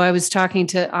 I was talking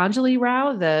to Anjali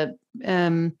Rao,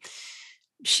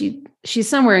 she's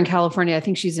somewhere in California. I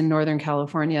think she's in Northern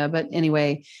California, but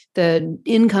anyway, the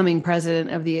incoming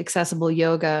president of the Accessible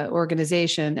Yoga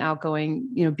organization,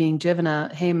 outgoing, being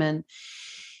Jivana Heyman.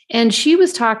 And she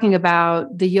was talking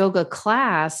about the yoga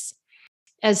class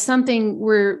as something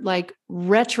we're like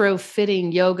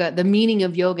retrofitting yoga, the meaning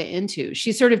of yoga into.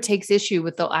 She sort of takes issue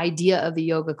with the idea of the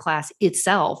yoga class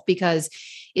itself because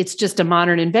it's just a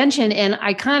modern invention. And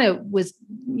I kind of was,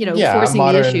 forcing the issue.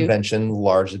 Modern invention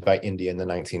largely by India in the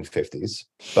 1950s.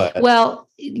 But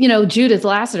Judith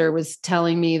Lassiter was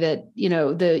telling me that,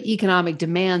 the economic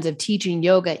demands of teaching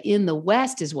yoga in the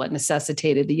West is what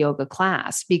necessitated the yoga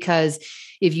class, because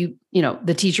if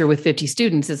the teacher with 50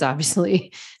 students is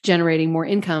obviously generating more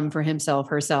income for himself,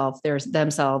 herself,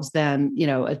 themselves than,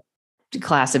 a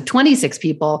class of 26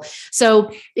 people.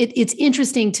 So it's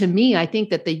interesting to me. I think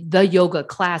that the yoga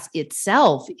class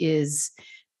itself is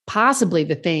possibly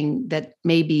the thing that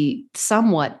may be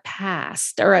somewhat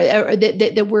past or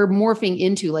that we're morphing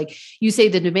into. Like you say,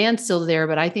 the demand's still there,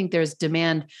 but I think there's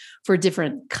demand for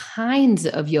different kinds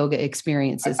of yoga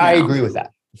experiences now. I agree with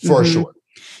that for sure.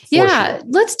 Sure.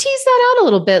 Let's tease that out a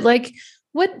little bit. Like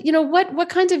what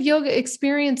kinds of yoga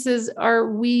experiences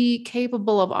are we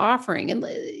capable of offering? And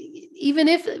even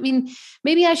if,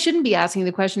 maybe I shouldn't be asking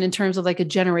the question in terms of like a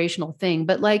generational thing,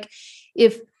 but like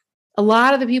if a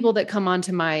lot of the people that come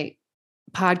onto my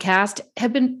podcast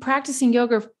have been practicing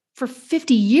yoga for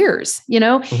 50 years,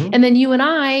 and then you and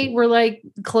I were like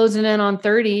closing in on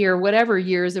 30 or whatever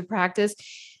years of practice.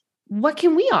 what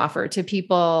can we offer to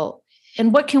people?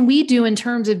 And what can we do in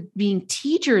terms of being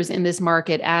teachers in this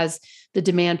market as the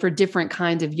demand for different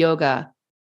kinds of yoga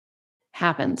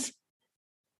happens?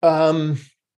 I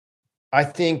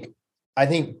think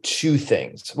two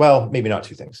things. Well, maybe not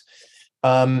two things.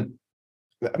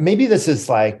 Maybe this is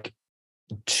like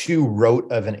too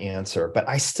rote of an answer, but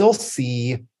I still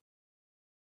see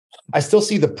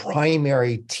the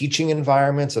primary teaching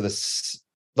environments, or this,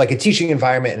 like a teaching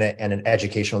environment and an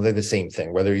educational, they're the same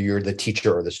thing, whether you're the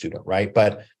teacher or the student, right?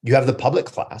 But you have the public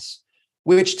class,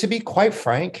 which, to be quite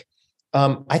frank,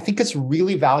 I think it's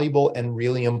really valuable and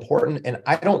really important. And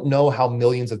I don't know how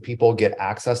millions of people get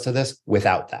access to this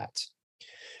without that.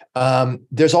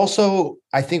 There's also,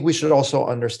 I think we should also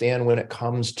understand, when it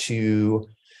comes to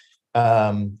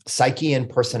psyche and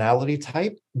personality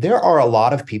type, there are a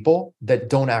lot of people that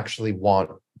don't actually want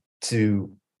to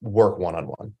work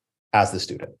one-on-one as the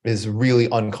student. It is really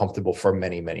uncomfortable for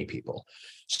many, many people.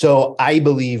 So I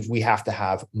believe we have to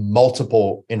have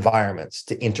multiple environments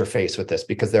to interface with this,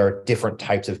 because there are different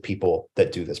types of people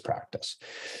that do this practice.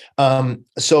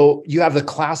 So you have the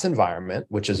class environment,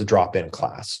 which is a drop-in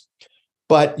class.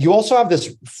 But you also have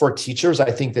this, for teachers,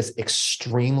 I think, this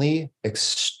extremely,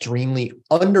 extremely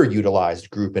underutilized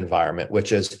group environment,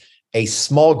 which is a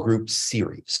small group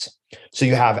series. So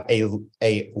you have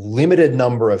a limited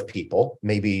number of people,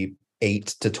 maybe 8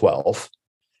 to 12,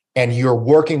 and you're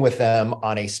working with them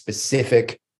on a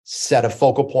specific set of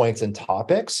focal points and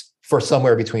topics for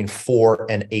somewhere between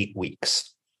 4 and 8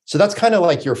 weeks. So that's kind of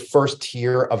like your first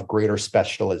tier of greater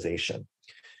specialization.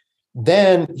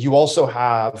 Then you also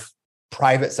have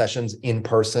private sessions in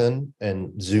person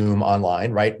and Zoom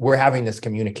online, right? We're having this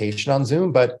communication on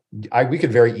Zoom, but we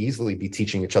could very easily be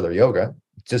teaching each other yoga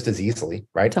just as easily,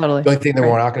 right? Totally. The only thing that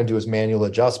we're not going to do is manual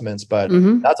adjustments, but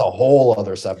that's a whole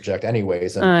other subject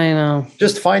anyways. And I know.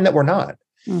 just fine that we're not.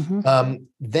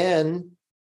 Then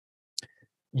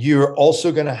you're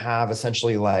also going to have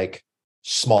essentially like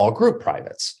small group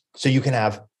privates. So you can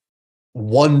have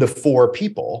 1 to 4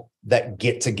 people that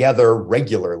get together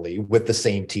regularly with the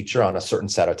same teacher on a certain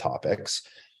set of topics.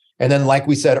 And then, like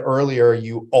we said earlier,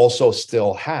 you also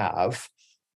still have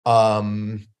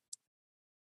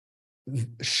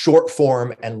short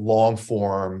form and long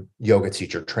form yoga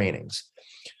teacher trainings.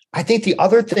 I think the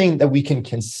other thing that we can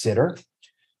consider,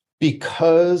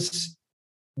 because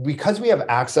we have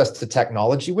access to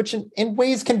technology, which in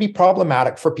ways can be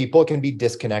problematic for people, it can be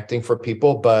disconnecting for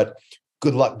people, but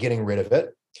good luck getting rid of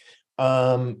it.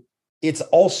 It's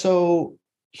also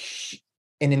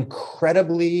an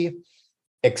incredibly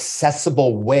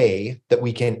accessible way that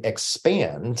we can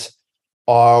expand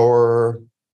our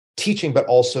teaching, but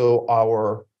also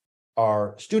our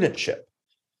studentship.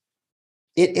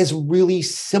 It is really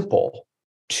simple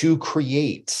to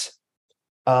create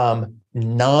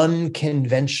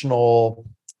non-conventional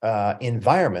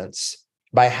environments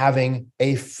by having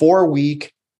a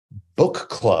 4-week book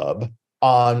club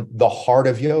on the heart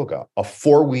of yoga, a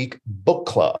 4-week book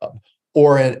club,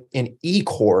 or an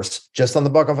e-course just on the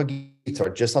Bhagavad Gita,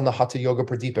 or just on the Hatha Yoga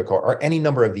Pradipika, or any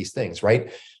number of these things,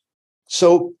 right?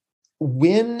 So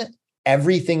when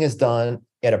everything is done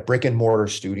at a brick and mortar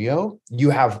studio, you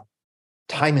have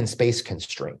time and space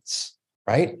constraints,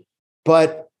 right?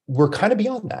 But we're kind of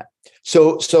beyond that.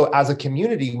 So as a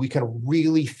community, we can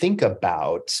really think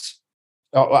about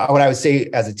what I would say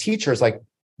as a teacher is like,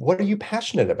 what are you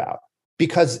passionate about?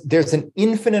 Because there's an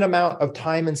infinite amount of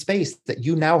time and space that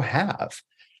you now have.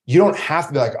 You don't have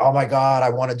to be like, oh my God, I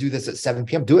want to do this at 7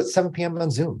 p.m. Do it 7 p.m. on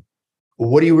Zoom.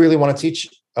 What do you really want to teach?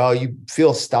 You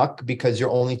feel stuck because you're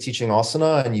only teaching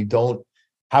asana and you don't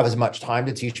have as much time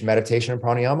to teach meditation and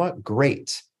pranayama?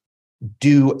 Great.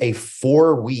 Do a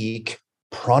 4-week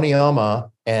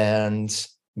pranayama and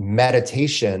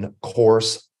meditation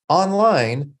course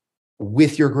online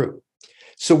with your group.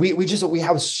 So we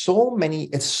have so many,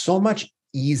 it's so much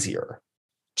easier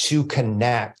to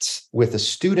connect with a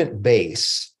student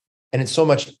base, and it's so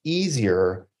much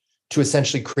easier to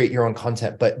essentially create your own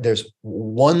content. But there's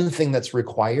one thing that's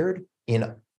required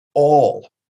in all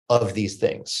of these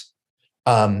things,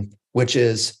 which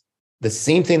is the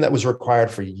same thing that was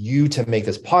required for you to make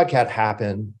this podcast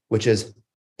happen, which is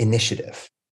initiative.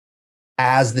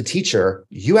 As the teacher,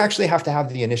 you actually have to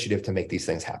have the initiative to make these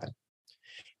things happen.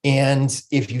 And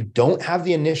if you don't have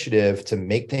the initiative to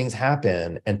make things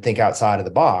happen and think outside of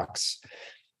the box,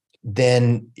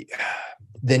 then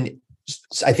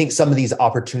I think some of these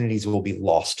opportunities will be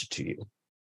lost to you.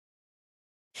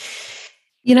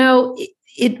 You know,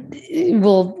 it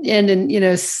will end in,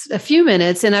 a few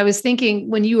minutes. And I was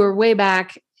thinking when you were way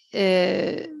back,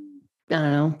 I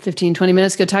don't know, 15, 20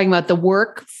 minutes ago, talking about the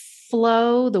work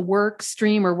flow, the work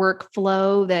stream or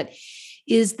workflow that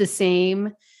is the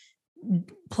same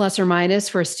plus or minus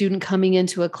for a student coming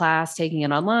into a class, taking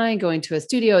it online, going to a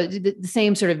studio, the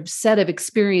same sort of set of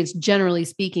experience, generally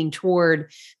speaking,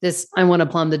 toward this, I want to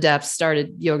plumb the depths, start a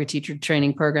yoga teacher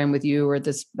training program with you or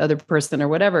this other person or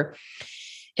whatever.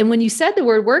 And when you said the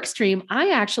word work stream,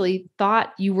 I actually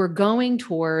thought you were going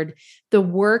toward the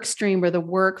work stream or the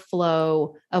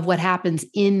workflow of what happens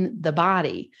in the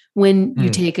body when you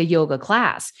take a yoga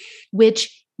class,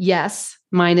 which, yes,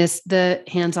 minus the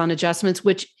hands-on adjustments,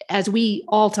 which as we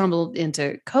all tumbled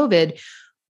into COVID,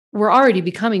 were already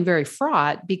becoming very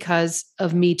fraught because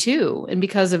of Me Too and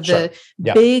because of the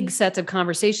big sets of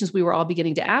conversations we were all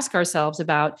beginning to ask ourselves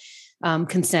about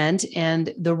consent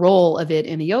and the role of it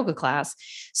in a yoga class.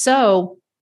 So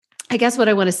I guess what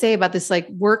I want to say about this like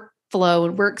workflow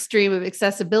and work stream of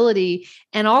accessibility,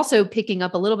 and also picking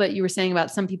up a little bit, you were saying about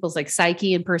some people's like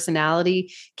psyche and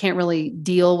personality can't really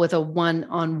deal with a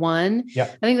one-on-one. I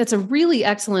think that's a really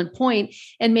excellent point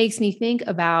and makes me think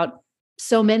about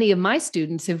so many of my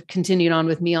students have continued on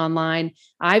with me online.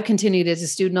 I've continued as a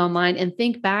student online and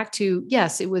think back to,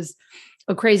 yes, it was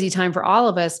a crazy time for all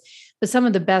of us, but some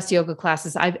of the best yoga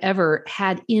classes I've ever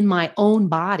had in my own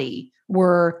body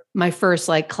were my first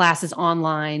like classes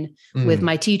online with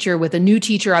my teacher, with a new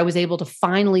teacher I was able to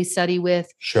finally study with,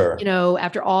 you know,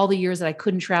 after all the years that I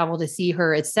couldn't travel to see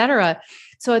her, et cetera.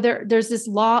 So there's this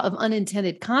law of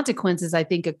unintended consequences, I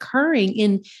think, occurring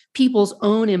in people's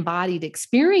own embodied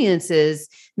experiences,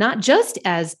 not just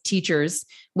as teachers,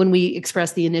 when we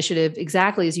express the initiative,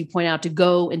 exactly as you point out, to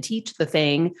go and teach the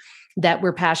thing that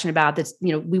we're passionate about, that's,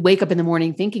 you know, we wake up in the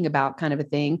morning thinking about kind of a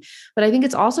thing. But I think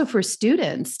it's also for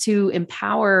students to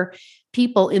empower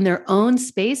people in their own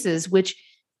spaces, which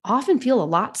often feel a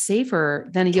lot safer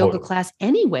than a yoga class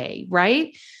anyway,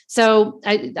 right? So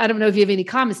I don't know if you have any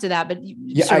comments to that, but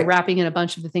sort of wrapping in a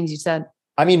bunch of the things you said.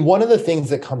 I mean, one of the things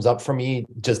that comes up for me,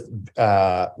 just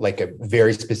like a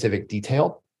very specific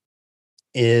detail,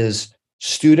 is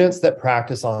students that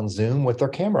practice on Zoom with their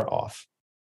camera off.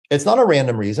 It's not a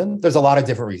random reason. There's a lot of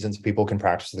different reasons people can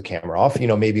practice with the camera off. You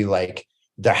know, maybe like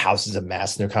their house is a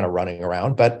mess and they're kind of running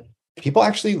around, but people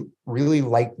actually really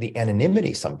like the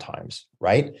anonymity sometimes,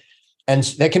 right? And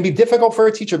that can be difficult for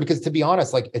a teacher because, to be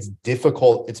honest, like it's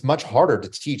difficult. It's much harder to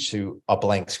teach to a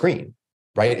blank screen,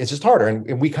 right? It's just harder.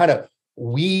 And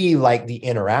we like the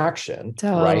interaction,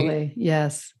 right?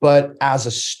 Yes. But as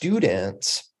a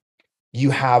student, you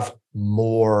have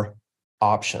more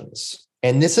options.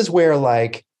 And this is where,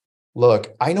 like,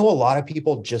 look, I know a lot of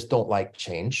people just don't like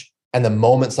change. And the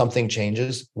moment something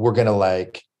changes, we're going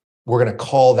to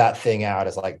call that thing out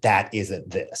as like, that isn't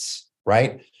this,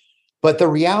 right? But the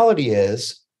reality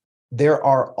is there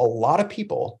are a lot of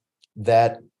people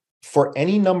that, for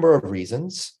any number of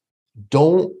reasons,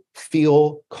 don't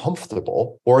feel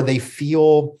comfortable, or they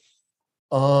feel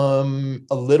a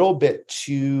little bit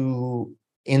too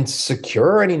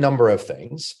insecure, any number of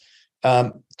things,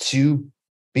 to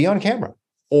be on camera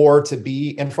or to be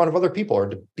in front of other people or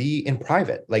to be in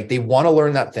private. Like, they want to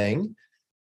learn that thing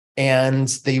and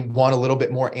they want a little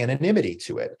bit more anonymity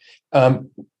to it.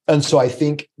 And so I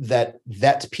think that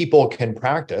people can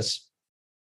practice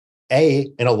A,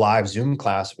 in a live Zoom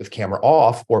class with camera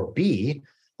off, or B,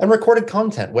 and recorded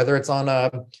content, whether it's on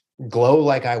a Glow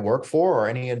like I work for, or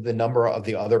any of the number of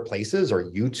the other places, or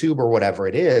YouTube, or whatever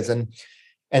it is. And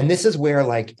this is where,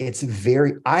 like,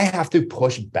 I have to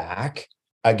push back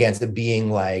against it being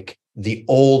like the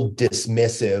old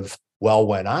dismissive, well,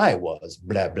 when I was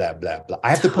blah, blah, blah, blah.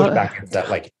 I have to push back against that,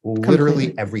 like,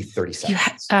 literally every 30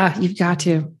 seconds. You've got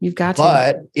to.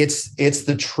 But it's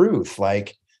the truth.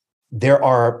 Like, there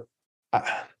are,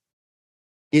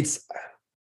 it's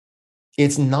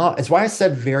why I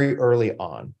said very early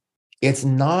on, it's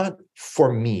not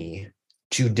for me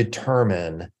to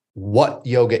determine what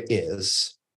yoga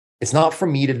is. It's not for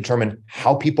me to determine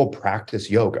how people practice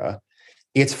yoga.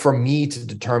 It's for me to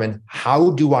determine,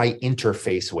 how do I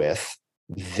interface with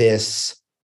this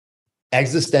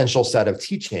existential set of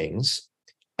teachings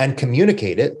and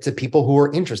communicate it to people who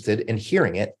are interested in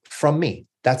hearing it from me.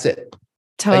 That's it.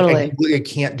 Totally. I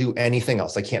can't do anything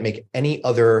else. I can't make any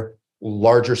other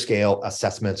larger scale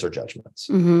assessments or judgments.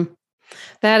 Mm-hmm.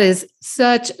 That is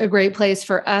such a great place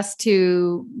for us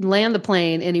to land the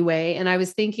plane anyway. And I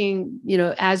was thinking, you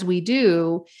know, as we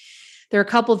do, there are a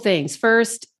couple of things.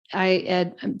 First,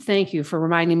 Ed, thank you for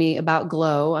reminding me about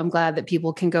Glow. I'm glad that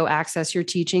people can go access your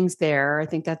teachings there. I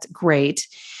think that's great.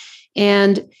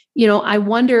 And, I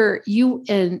wonder, you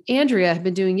and Andrea have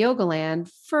been doing Yoga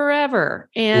Land forever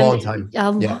and Long time.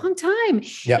 a Yeah. long time.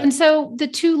 Yeah. And so the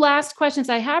two last questions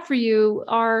I have for you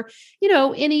are,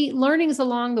 any learnings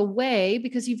along the way,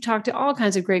 because you've talked to all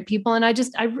kinds of great people. And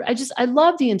I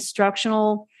love the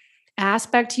instructional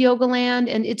aspect to Yoga Land.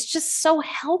 And it's just so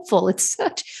helpful. It's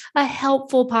such a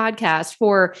helpful podcast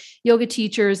for yoga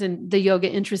teachers and the yoga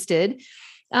interested.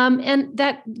 And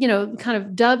that, kind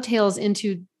of dovetails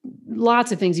into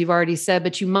lots of things you've already said,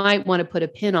 but you might want to put a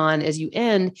pin on as you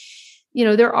end.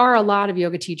 There are a lot of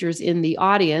yoga teachers in the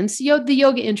audience, the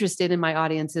yoga interested in my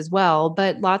audience as well,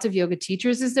 but lots of yoga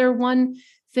teachers. Is there one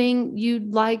thing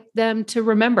you'd like them to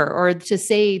remember or to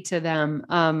say to them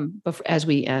as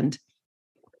we end?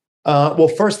 Well,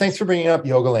 first, thanks for bringing up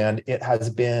Yoga Land. It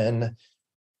has been,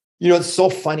 it's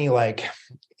so funny. Like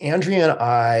Andrea and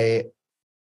I,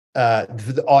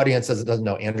 the audience, as it doesn't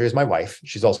know, Andrea is my wife.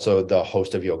 She's also the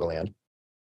host of Yoga Land.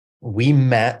 We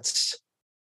met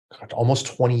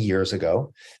almost 20 years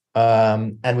ago.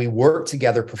 And we worked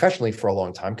together professionally for a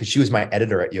long time because she was my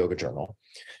editor at Yoga Journal.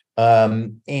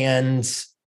 And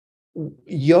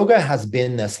yoga has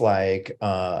been this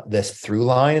this through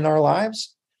line in our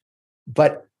lives.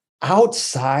 But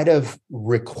outside of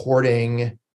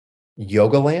recording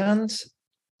Yoga Land,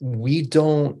 we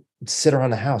don't sit around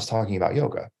the house talking about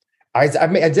yoga. I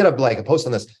did a post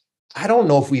on this. I don't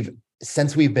know if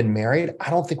since we've been married, I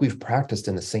don't think we've practiced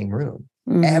in the same room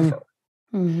ever.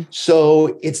 Mm-hmm.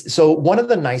 So one of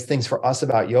the nice things for us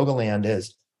about Yoga Land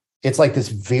is it's like this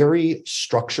very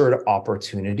structured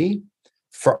opportunity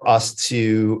for us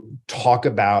to talk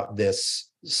about this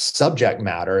subject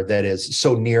matter that is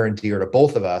so near and dear to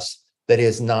both of us, that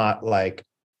is not like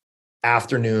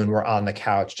afternoon we're on the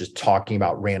couch just talking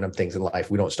about random things in life.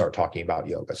 We don't start talking about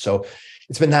yoga. So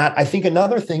it's been that. I think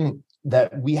another thing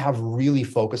that we have really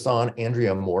focused on,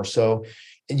 Andrea more so,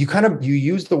 and you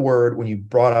used the word when you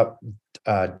brought up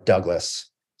Douglas,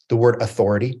 the word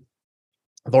authority.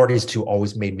 Authorities too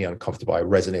always made me uncomfortable. I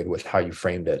resonated with how you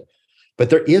framed it.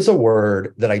 But there is a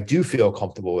word that I do feel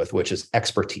comfortable with, which is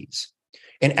expertise.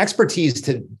 And expertise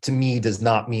to me does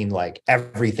not mean like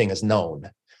everything is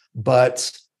known.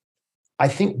 But I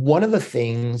think one of the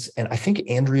things, and I think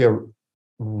Andrea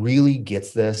really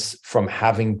gets this from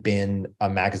having been a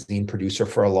magazine producer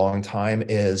for a long time,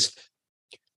 is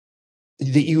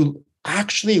that you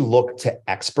actually look to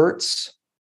experts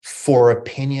for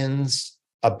opinions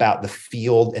about the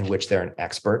field in which they're an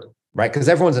expert, right? Because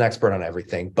everyone's an expert on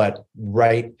everything, but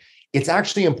right, it's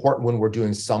actually important when we're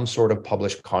doing some sort of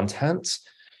published content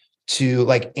to,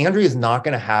 like, Andrea is not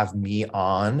going to have me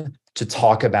on to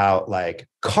talk about like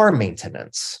car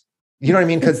maintenance. You know what I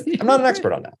mean? Because I'm not an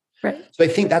expert on that. Right. So I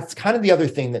think that's kind of the other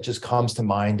thing that just comes to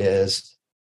mind is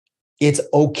it's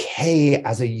okay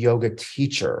as a yoga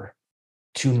teacher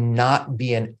to not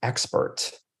be an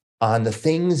expert on the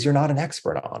things you're not an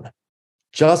expert on.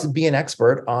 Just be an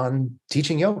expert on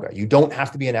teaching yoga. You don't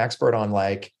have to be an expert on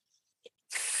like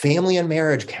family and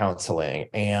marriage counseling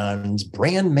and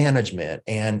brand management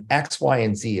and X, Y,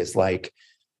 and Z. Is like,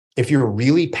 if you're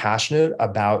really passionate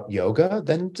about yoga,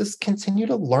 then just continue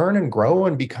to learn and grow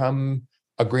and become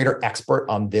a greater expert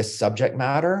on this subject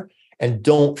matter. And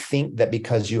don't think that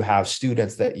because you have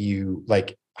students that you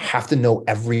like have to know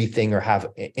everything or have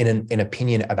an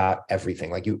opinion about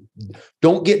everything. Like, you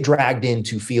don't get dragged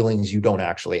into feelings you don't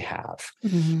actually have.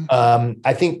 Mm-hmm.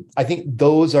 I think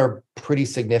those are pretty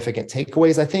significant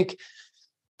takeaways. I think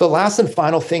the last and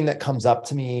final thing that comes up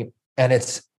to me, and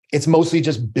it's mostly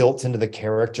just built into the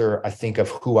character, I think, of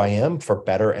who I am, for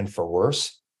better and for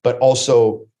worse, but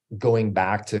also going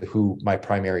back to who my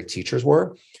primary teachers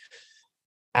were.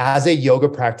 As a yoga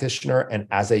practitioner and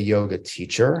as a yoga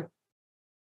teacher,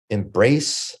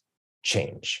 embrace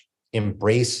change,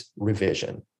 embrace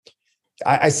revision.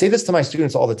 I say this to my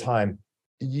students all the time.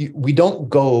 We don't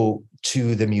go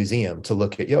to the museum to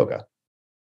look at yoga.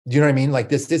 Do you know what I mean? Like,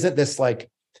 this isn't this like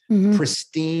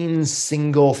pristine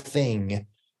single thing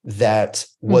that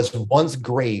was once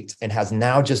great and has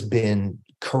now just been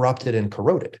corrupted and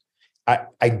corroded.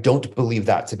 I don't believe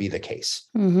that to be the case.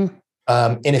 Mm-hmm.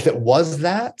 And if it was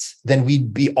that, then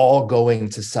we'd be all going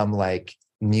to some like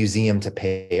museum to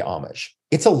pay homage.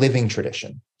 It's a living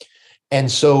tradition.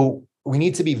 And so we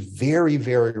need to be very,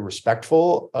 very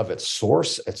respectful of its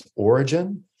source, its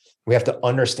origin. We have to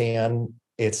understand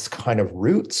its kind of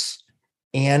roots.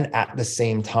 And at the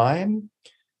same time,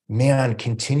 man,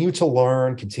 continue to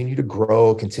learn, continue to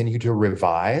grow, continue to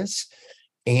revise.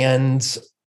 And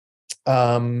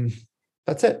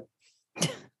that's it.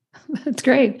 That's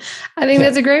great. I think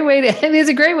that's a great way to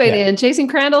end. Jason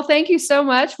Crandell, thank you so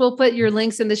much. We'll put your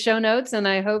links in the show notes, and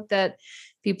I hope that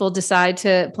people decide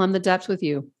to plumb the depths with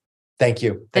you. Thank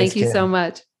you. Thank you so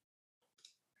much.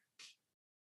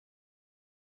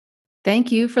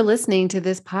 Thank you for listening to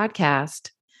this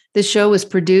podcast. This show was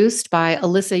produced by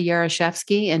Alyssa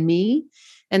Yarashevsky and me,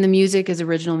 and the music is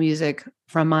original music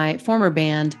from my former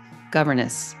band,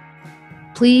 Governess.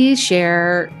 Please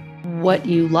share what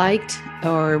you liked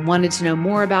or wanted to know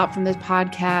more about from this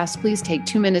podcast. Please take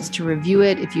 2 minutes to review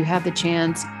it if you have the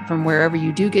chance from wherever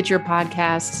you do get your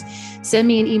podcasts. Send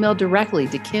me an email directly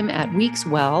to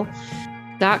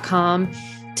kim@weekswell.com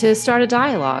to start a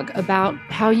dialogue about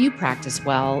how you practice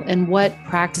well and what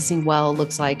practicing well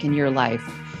looks like in your life.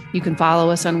 You can follow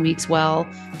us on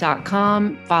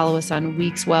weekswell.com, follow us on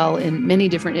Weekswell in many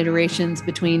different iterations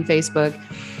between Facebook,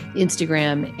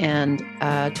 Instagram, and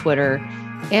Twitter,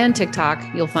 and TikTok.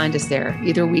 You'll find us there,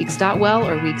 either weeks.well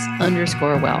or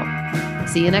weeks_well.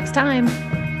 See you next time.